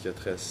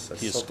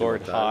 He has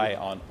scored high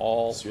on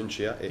all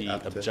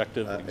the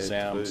objective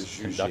exams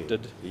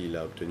conducted,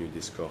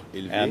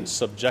 and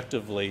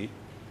subjectively,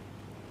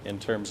 in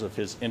terms of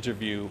his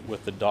interview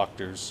with the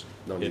doctors,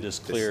 it is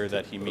clear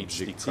that he meets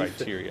the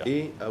criteria.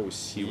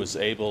 He was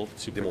able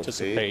to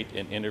participate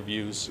in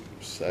interviews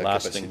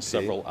lasting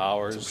several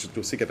hours.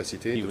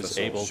 He was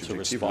able to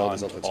respond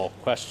to all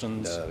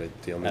questions,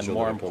 and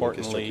more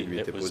importantly,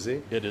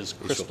 it is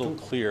crystal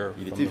clear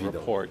from the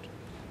report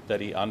that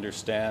he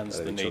understands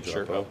the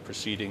nature of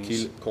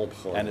proceedings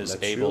and is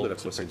able to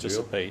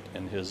participate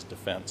in his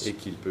defense.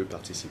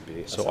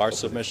 So our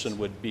submission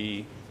would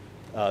be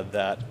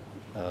that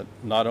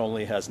not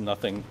only has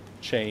nothing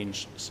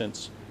changed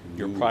since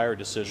your prior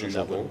decision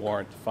that would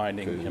warrant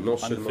finding him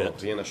unfit,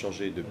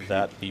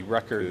 that the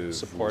record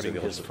supporting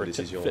his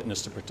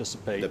fitness to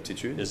participate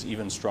is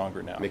even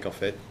stronger now.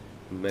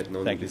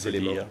 Thank you for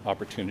the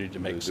opportunity to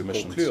make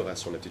submissions.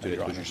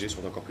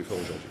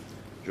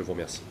 Je vous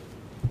remercie.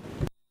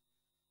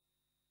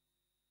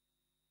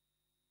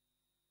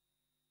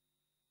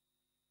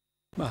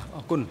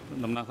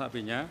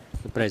 The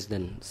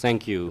President,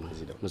 thank you,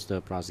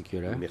 Mr.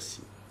 Prosecutor.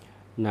 Merci.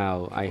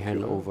 Now I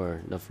hand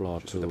over the floor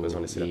to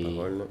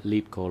the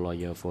lead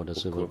co-lawyer for the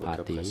civil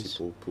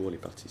parties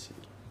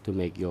to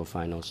make your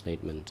final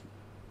statement.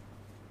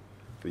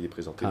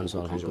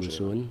 Counsel Hong Kim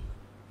Soon.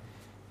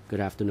 Good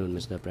afternoon,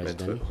 Mr.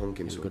 President,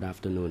 and good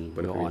afternoon,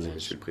 Your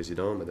Honors.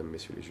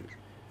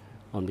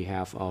 On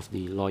behalf of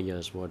the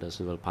lawyers for the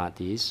civil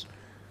parties,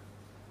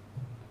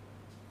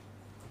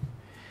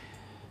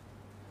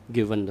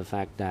 given the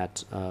fact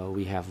that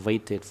we have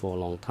waited for a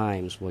long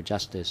time for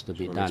justice to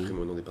be done,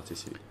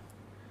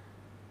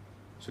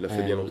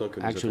 and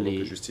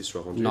actually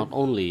not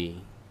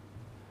only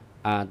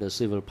are the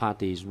civil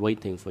parties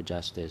waiting for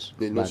justice,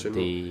 but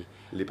the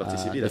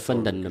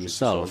defendant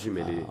themselves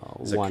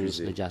wants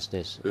the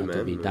justice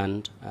to be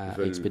done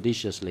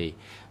expeditiously,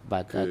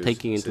 but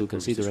taking into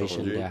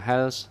consideration their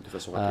health,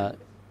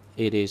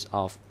 it is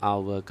of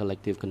our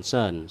collective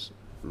concerns.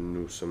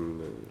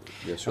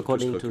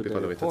 According to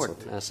the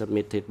report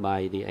submitted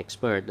by the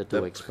expert, the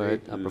two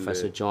experts,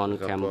 Professor John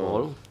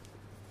Campbell,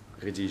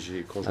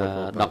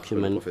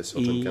 document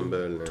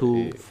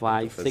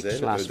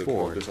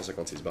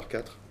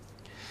E256/4.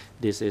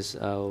 This is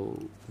a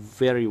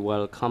very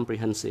well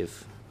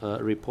comprehensive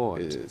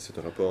report. C'est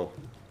un rapport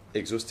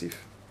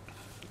exhaustif.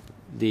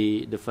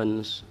 The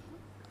defense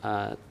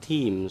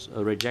team's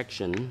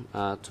rejection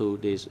to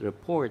this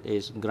report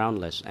is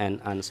groundless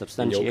and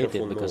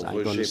unsubstantiated, because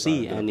I don't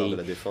see any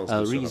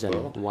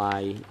reason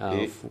why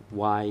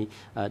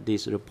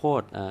this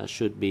report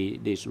should be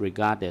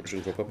disregarded,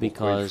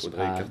 because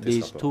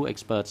these two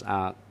experts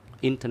are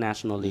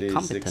internationally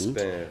competent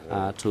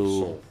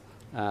to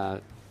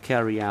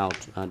carry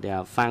out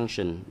their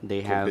function.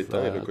 They have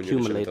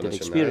accumulated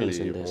experience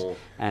in this,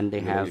 and they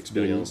have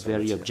been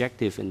very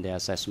objective in their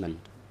assessment.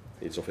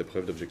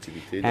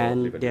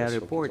 And their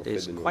report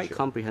is quite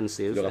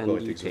comprehensive and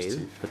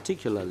detailed.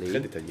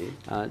 Particularly,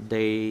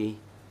 they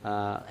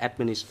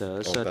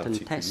administer certain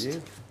tests,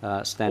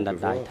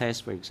 standardized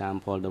tests, for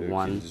example, the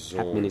one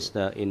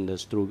administered in the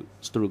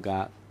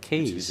Struga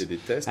case.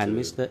 And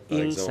Mr.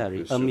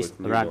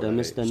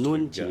 Mr.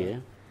 Nguyen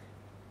Chea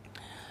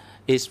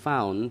is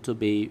found to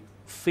be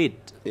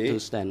fit to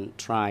stand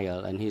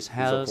trial, and his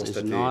health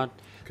is not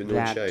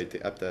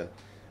that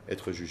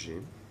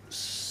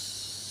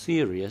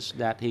serious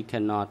that he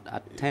cannot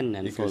attend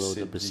and follow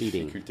the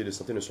proceeding.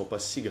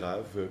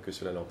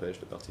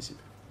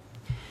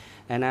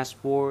 And as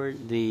for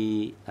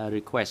the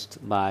request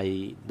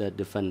by the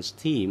defense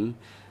team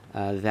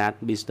that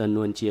Mr.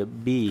 Nguyen Chea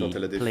be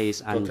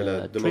placed under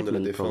a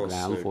treatment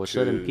program for a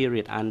certain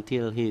period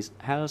until his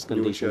health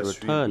condition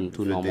return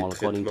to normal,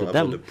 according to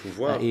them,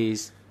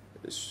 is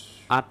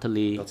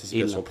utterly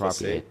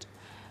inappropriate.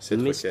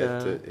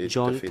 Mr.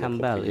 John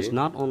Campbell is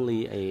not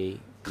only a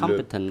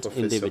competent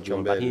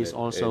individual, but he is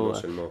also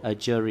a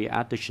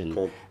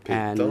geriatrician.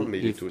 And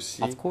if,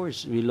 of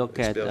course, we look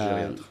at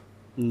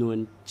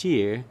Nguyen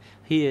Chea,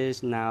 he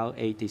is now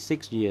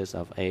 86 years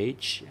of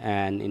age,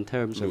 and in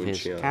terms of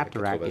his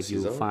cataract, if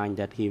you find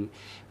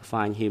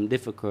him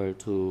difficult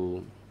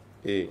to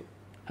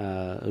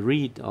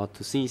read or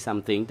to see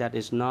something, that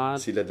is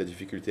not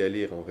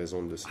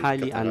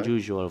highly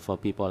unusual for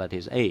people at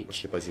his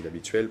age.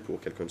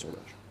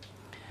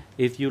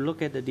 If you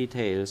look at the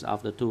details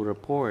of the two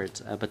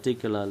reports,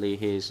 particularly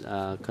his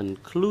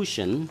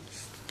conclusion,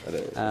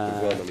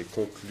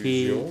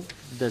 he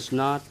does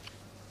not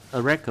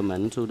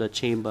recommend to the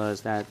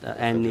chambers that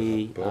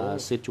any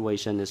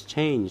situation is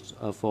changed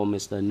for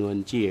Mr.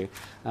 Nguyen Chea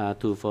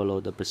to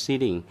follow the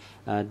proceeding.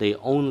 They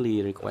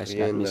only request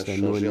that Mr.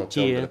 Nguyen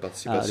Chea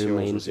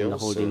remains in the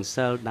holding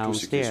cell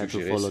downstairs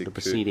to follow the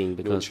proceeding,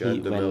 because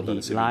when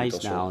he lies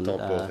down,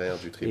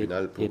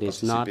 it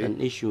is not an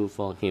issue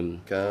for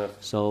him.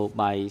 So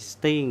by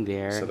staying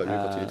there,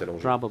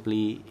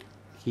 probably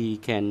he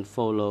can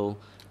follow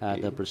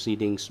the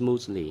proceedings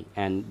smoothly,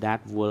 and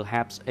that will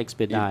help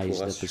expedite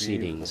the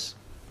proceedings.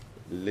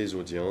 Les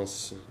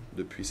audiences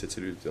depuis cette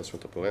cellule de détention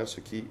temporaire, ce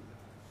qui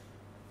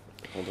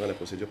rendra la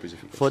procédure plus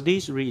efficace. For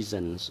these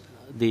reasons,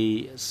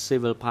 the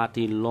civil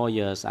party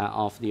lawyers are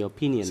of the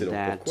opinion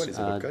that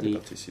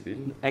the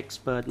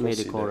expert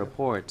medical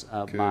report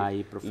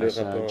by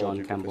Professor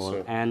John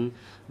Campbell and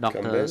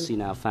Dr.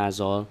 Sina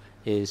Fazol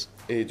is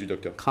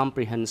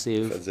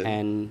comprehensive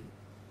and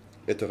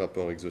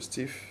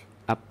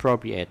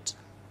appropriate.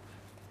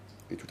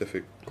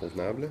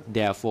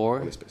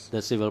 Therefore,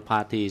 the civil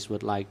parties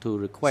would like to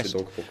request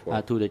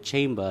to the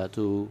chamber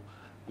to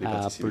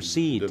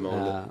proceed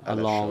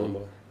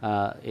along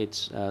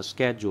its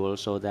schedule,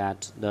 so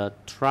that the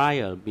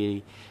trial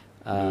be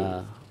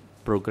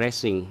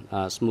progressing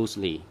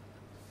smoothly.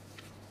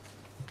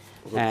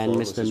 And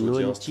Mr.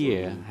 Nguyen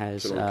Chea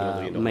has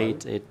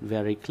made it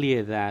very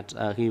clear that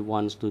he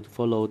wants to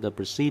follow the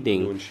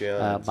proceeding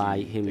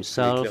by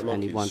himself,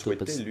 and he wants to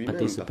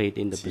participate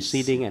in the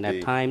proceeding, and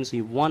at times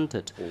he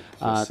wanted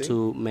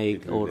to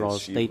make oral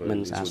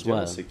statements as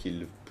well.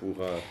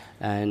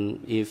 And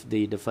if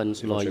the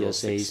defense lawyer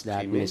says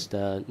that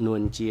Mr.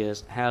 Nuon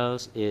Chia's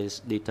health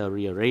is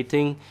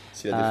deteriorating,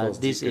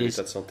 this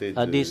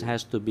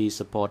has to be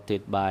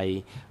supported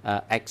by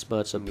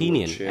experts'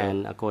 opinion.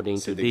 And according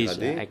to these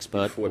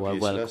experts, who are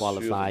well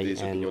qualified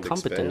and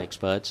competent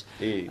experts,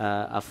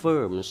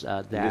 affirms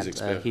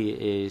that he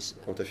is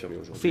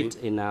fit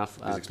enough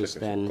to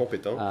stand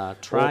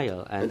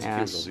trial, and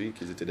as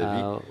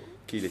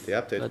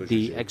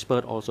the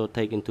expert also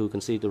take into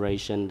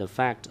consideration the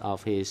fact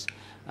of his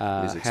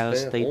health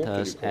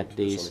status at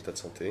this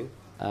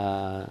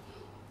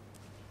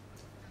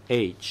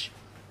age.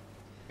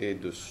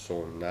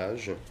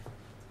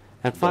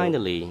 And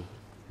finally,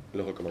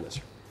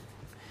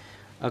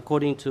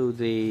 according to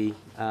the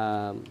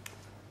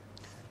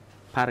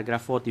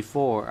paragraph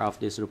 44 of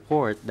this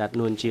report, that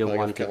Nuon Chia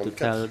wanted to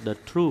tell the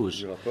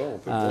truth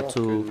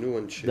to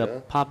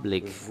the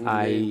public.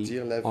 I,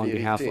 on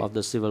behalf of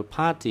the civil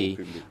party,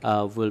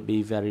 will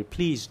be very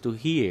pleased to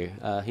hear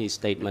his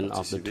statement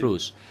of the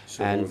truth.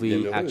 And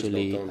we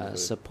actually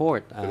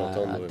support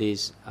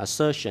this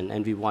assertion,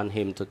 and we want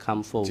him to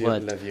come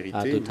forward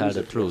to tell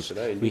the truth.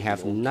 We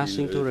have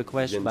nothing to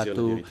request but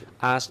to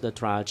ask the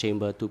trial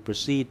chamber to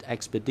proceed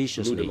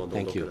expeditiously.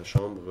 Thank you.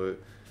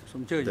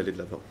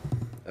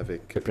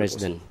 The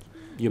President,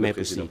 you may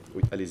proceed.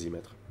 Oui, allez-y,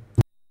 maître.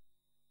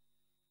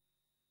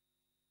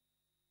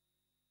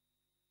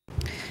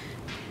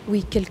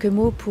 Oui, quelques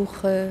mots pour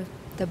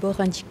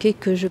d'abord indiquer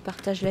que je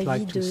partage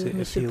l'avis de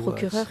Monsieur le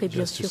procureur et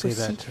bien sûr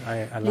aussi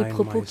les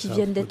propos qui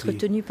viennent d'être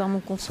tenus par mon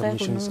confrère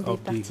au nom des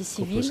parties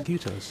civiles.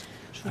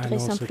 Je voudrais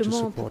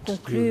simplement, pour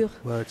conclure,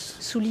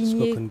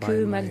 souligner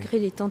que malgré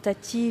les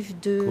tentatives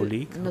de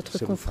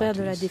notre confrère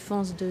de la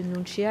défense de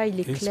Nuon Chia, il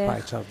est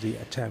clair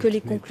que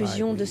les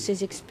conclusions de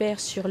ces experts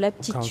sur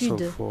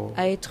l'aptitude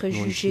à être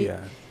jugé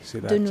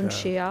de Nuon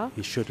Chia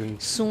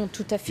sont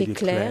tout à fait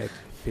claires.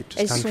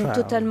 Elles sont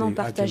totalement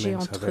partagées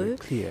entre eux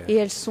et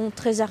elles sont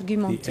très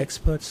argumentées.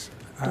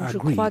 Donc je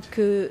crois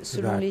que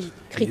selon les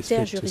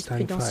critères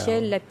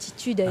jurisprudentiels,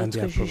 l'aptitude à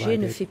être jugé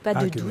ne fait pas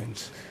de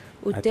doute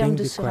au terme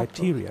de ce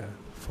rapport.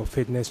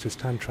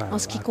 En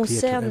ce qui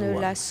concerne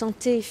la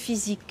santé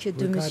physique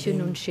de M.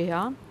 Nuon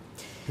Chia,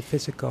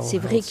 c'est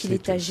vrai qu'il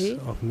est âgé,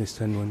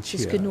 c'est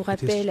ce que nous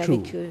rappellent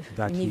avec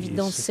une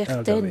évidence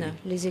certaine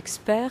les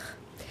experts,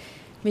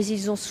 mais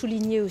ils ont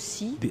souligné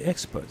aussi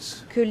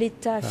que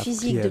l'état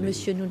physique de M.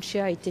 Nuon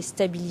Chia était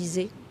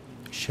stabilisé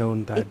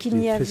et qu'il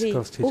n'y avait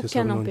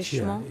aucun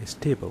empêchement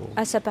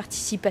à sa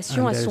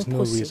participation à son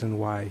procès.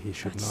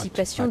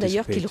 Participation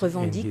d'ailleurs qu'il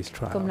revendique,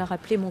 comme l'a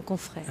rappelé mon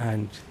confrère.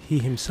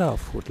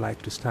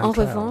 En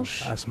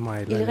revanche,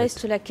 il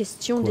reste la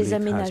question des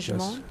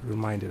aménagements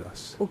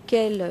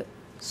auxquels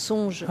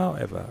songe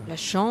la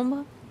Chambre.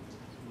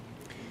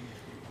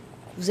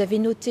 Vous avez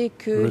noté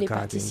que les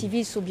parties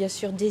civiles sont bien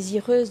sûr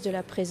désireuses de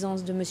la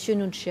présence de M.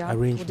 Nuon Chia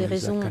pour des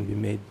raisons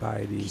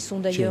qui sont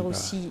d'ailleurs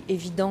aussi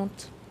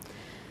évidentes.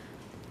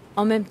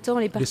 En même temps,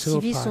 les parties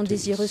civiles sont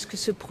désireuses que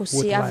ce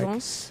procès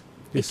avance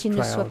et qu'il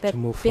ne soit pas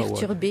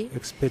perturbé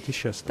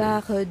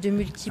par de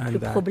multiples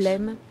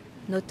problèmes,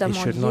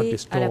 notamment liés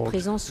à la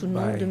présence ou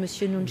non de M.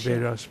 Nuon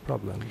Chia.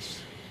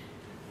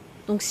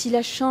 Donc si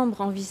la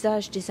Chambre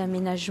envisage des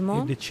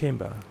aménagements,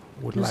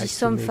 nous y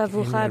sommes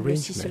favorables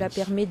si cela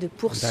permet de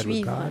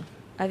poursuivre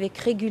avec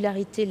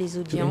régularité les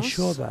audiences,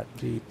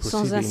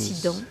 sans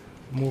incident.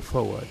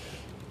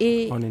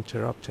 Et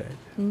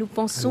nous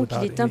pensons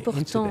qu'il est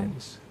important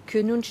que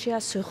Nuon Chia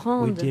se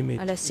rende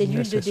à la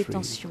cellule de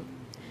détention,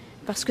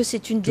 parce que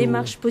c'est une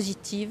démarche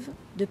positive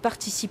de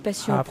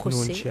participation au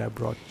procès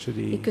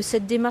et que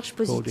cette démarche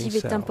positive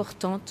est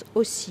importante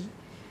aussi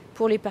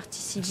pour les parties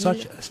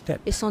civiles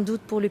et sans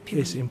doute pour le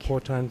public.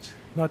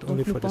 Donc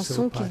nous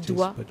pensons qu'il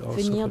doit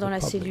venir dans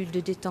la cellule de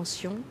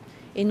détention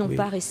et non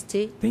pas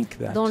rester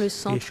dans le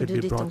centre de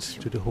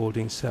détention.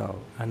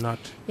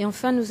 Et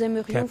enfin, nous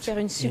aimerions faire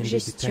une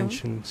suggestion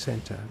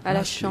à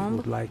la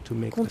Chambre,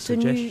 compte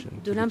tenu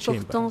de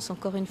l'importance,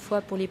 encore une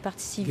fois, pour les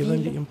parties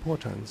civiles,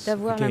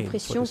 d'avoir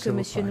l'impression que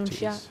M. Nuon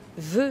Chia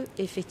veut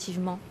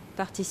effectivement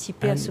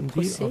participer à ce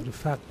procès.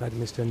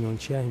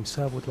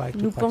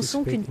 Nous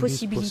pensons qu'une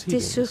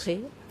possibilité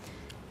serait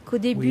qu'au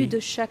début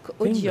de chaque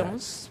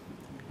audience,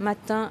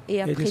 matin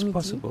et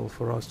après-midi,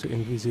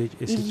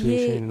 il y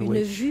ait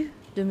une vue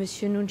de M.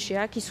 Nuon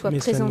Chia qui soit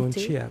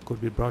présentée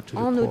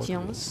en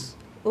audience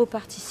aux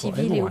parties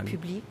civiles et au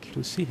public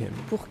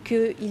pour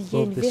qu'il y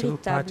ait une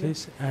véritable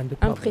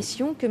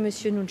impression que M.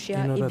 Nuon Chia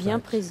est bien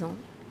présent,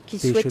 qu'il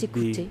souhaite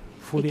écouter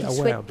et qu'il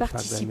souhaite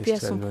participer à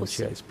son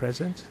procès.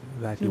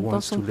 Nous ne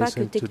pensons pas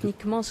que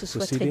techniquement ce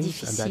soit très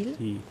difficile.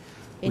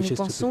 Et nous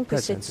pensons que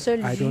cette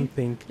seule vue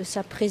de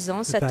sa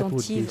présence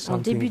attentive en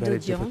début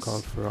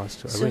d'audience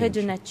serait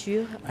de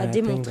nature à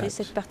démontrer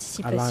cette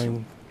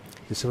participation.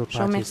 Je vous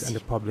remercie. The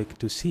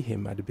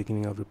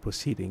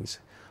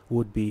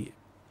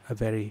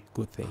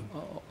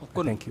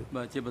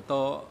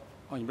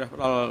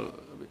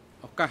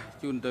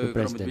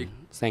President,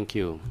 thank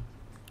you.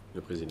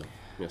 Le Président,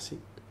 merci.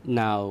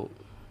 Now,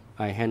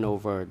 I hand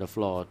over the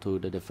floor to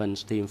the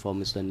defense team for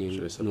Mr.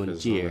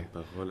 Nguyen Chia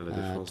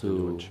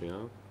to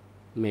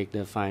make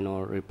the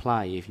final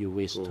reply if you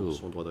wish to.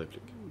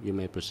 You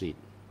may proceed.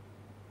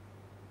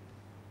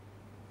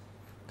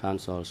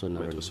 Counsel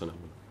Sonaran.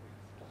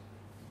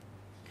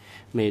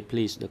 May it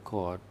please the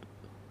court,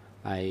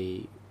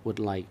 I would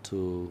like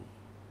to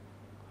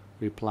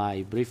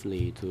reply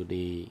briefly to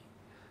the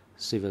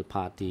civil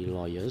party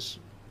lawyers.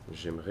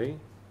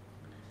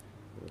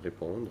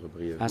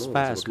 As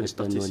far as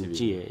Mr. Nguyen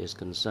Chia is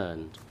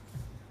concerned,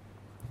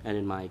 and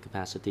in my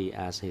capacity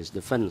as his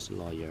defense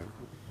lawyer,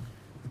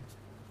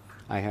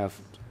 I have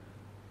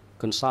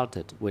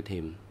consulted with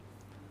him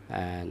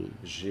and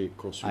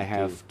I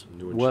have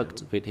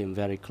worked with him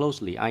very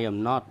closely. I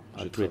am not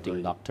a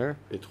treating doctor,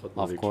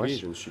 of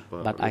course,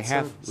 but I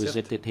have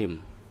visited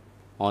him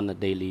on a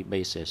daily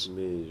basis.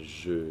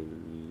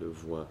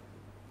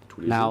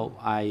 Now,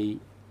 I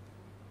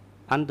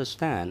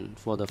understand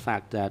for the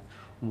fact that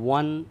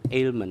one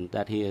ailment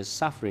that he is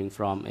suffering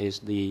from is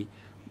the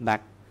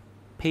back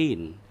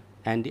pain,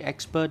 and the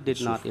expert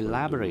did not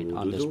elaborate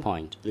on this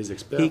point.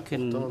 He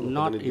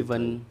cannot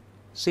even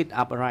sit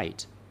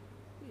upright.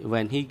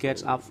 When he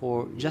gets up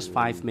for just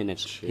 5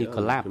 minutes, he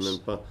collapses.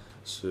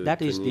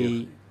 That is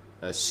the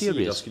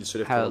serious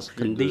health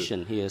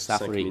condition he is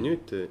suffering.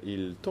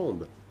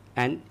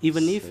 And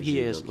even if he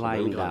is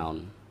lying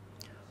down,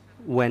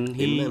 when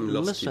he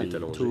listens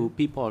to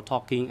people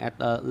talking at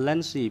a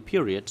lengthy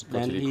period,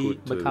 then he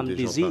becomes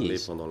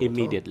diseased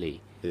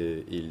immediately.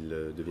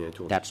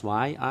 That's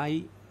why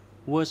I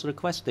was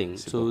requesting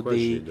to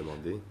the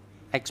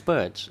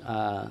experts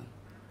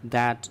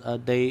that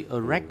they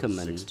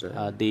recommend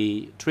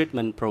the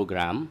treatment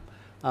program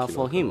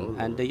for him,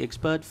 and the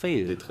expert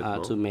failed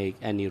to make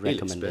any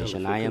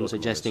recommendation. I am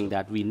suggesting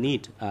that we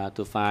need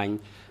to find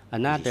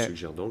another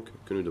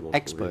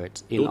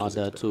expert in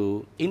order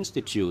to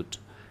institute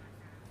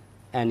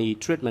any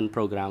treatment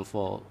program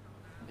for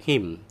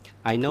him.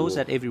 I know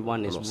that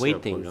everyone is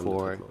waiting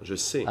for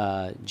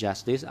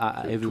justice.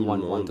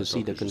 Everyone wants to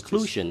see the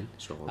conclusion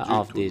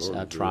of this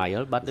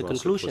trial, but the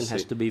conclusion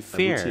has to be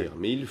fair.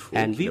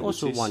 And we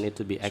also want it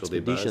to be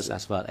expeditious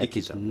as well. It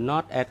is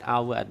not at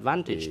our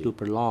advantage to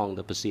prolong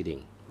the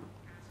proceeding.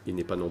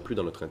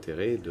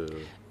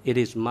 It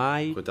is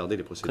my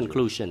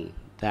conclusion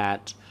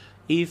that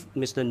if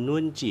Mr.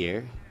 Nguyen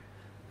Chia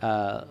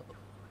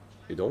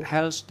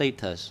health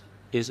status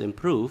is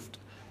improved,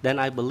 then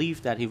I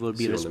believe that he will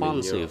be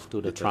responsive to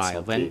the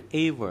trial.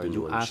 Whenever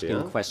you ask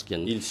him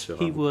questions,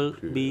 he will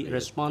be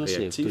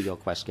responsive to your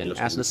question.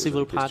 As the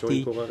civil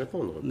party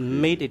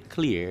made it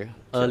clear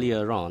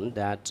earlier on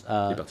that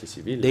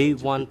they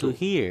want to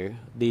hear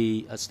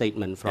the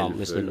statement from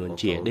Mr. Nguyen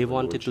Chia. They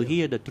wanted to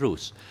hear the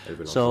truth.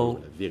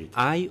 So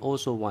I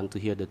also want to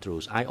hear the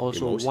truth. I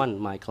also want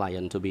my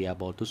client to be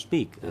able to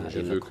speak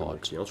in the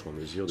court.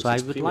 So I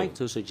would like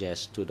to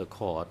suggest to the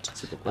court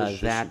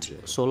that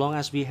so long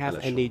as we have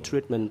any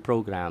treatment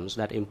programs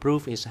that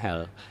improve his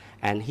health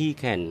and he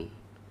can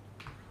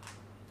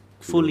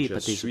fully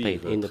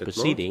participate in the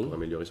proceeding,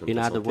 in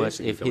other words,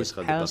 if his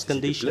health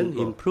condition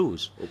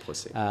improves,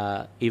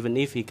 even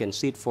if he can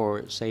sit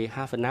for, say,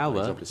 half an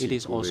hour, it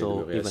is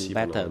also even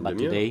better. But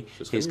today,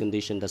 his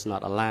condition does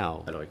not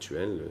allow.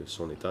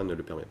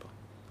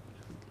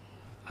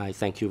 I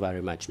thank you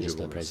very much,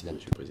 Mr.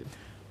 President.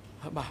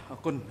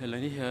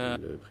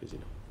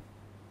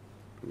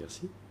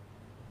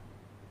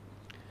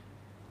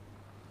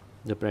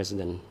 The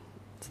President,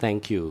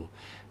 thank you.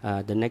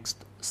 The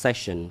next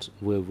session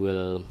we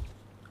will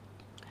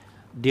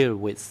deal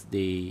with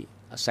the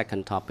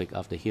second topic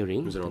of the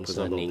hearing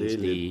concerning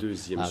the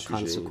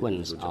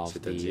consequence of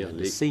the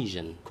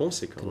decision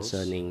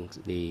concerning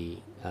the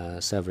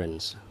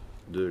severance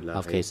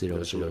of case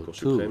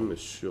 002. And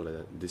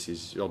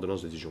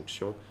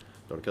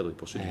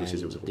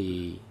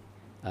the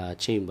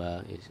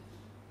chamber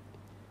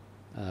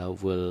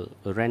will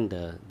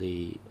render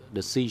the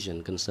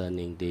decision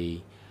concerning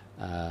the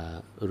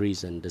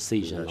recent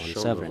decision on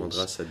severance.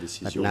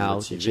 But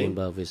now the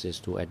chamber wishes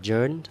to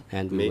adjourn,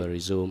 and we will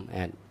resume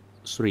at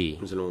 3.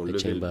 The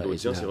chamber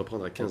is now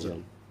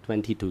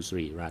 20 to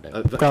 3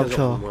 rather.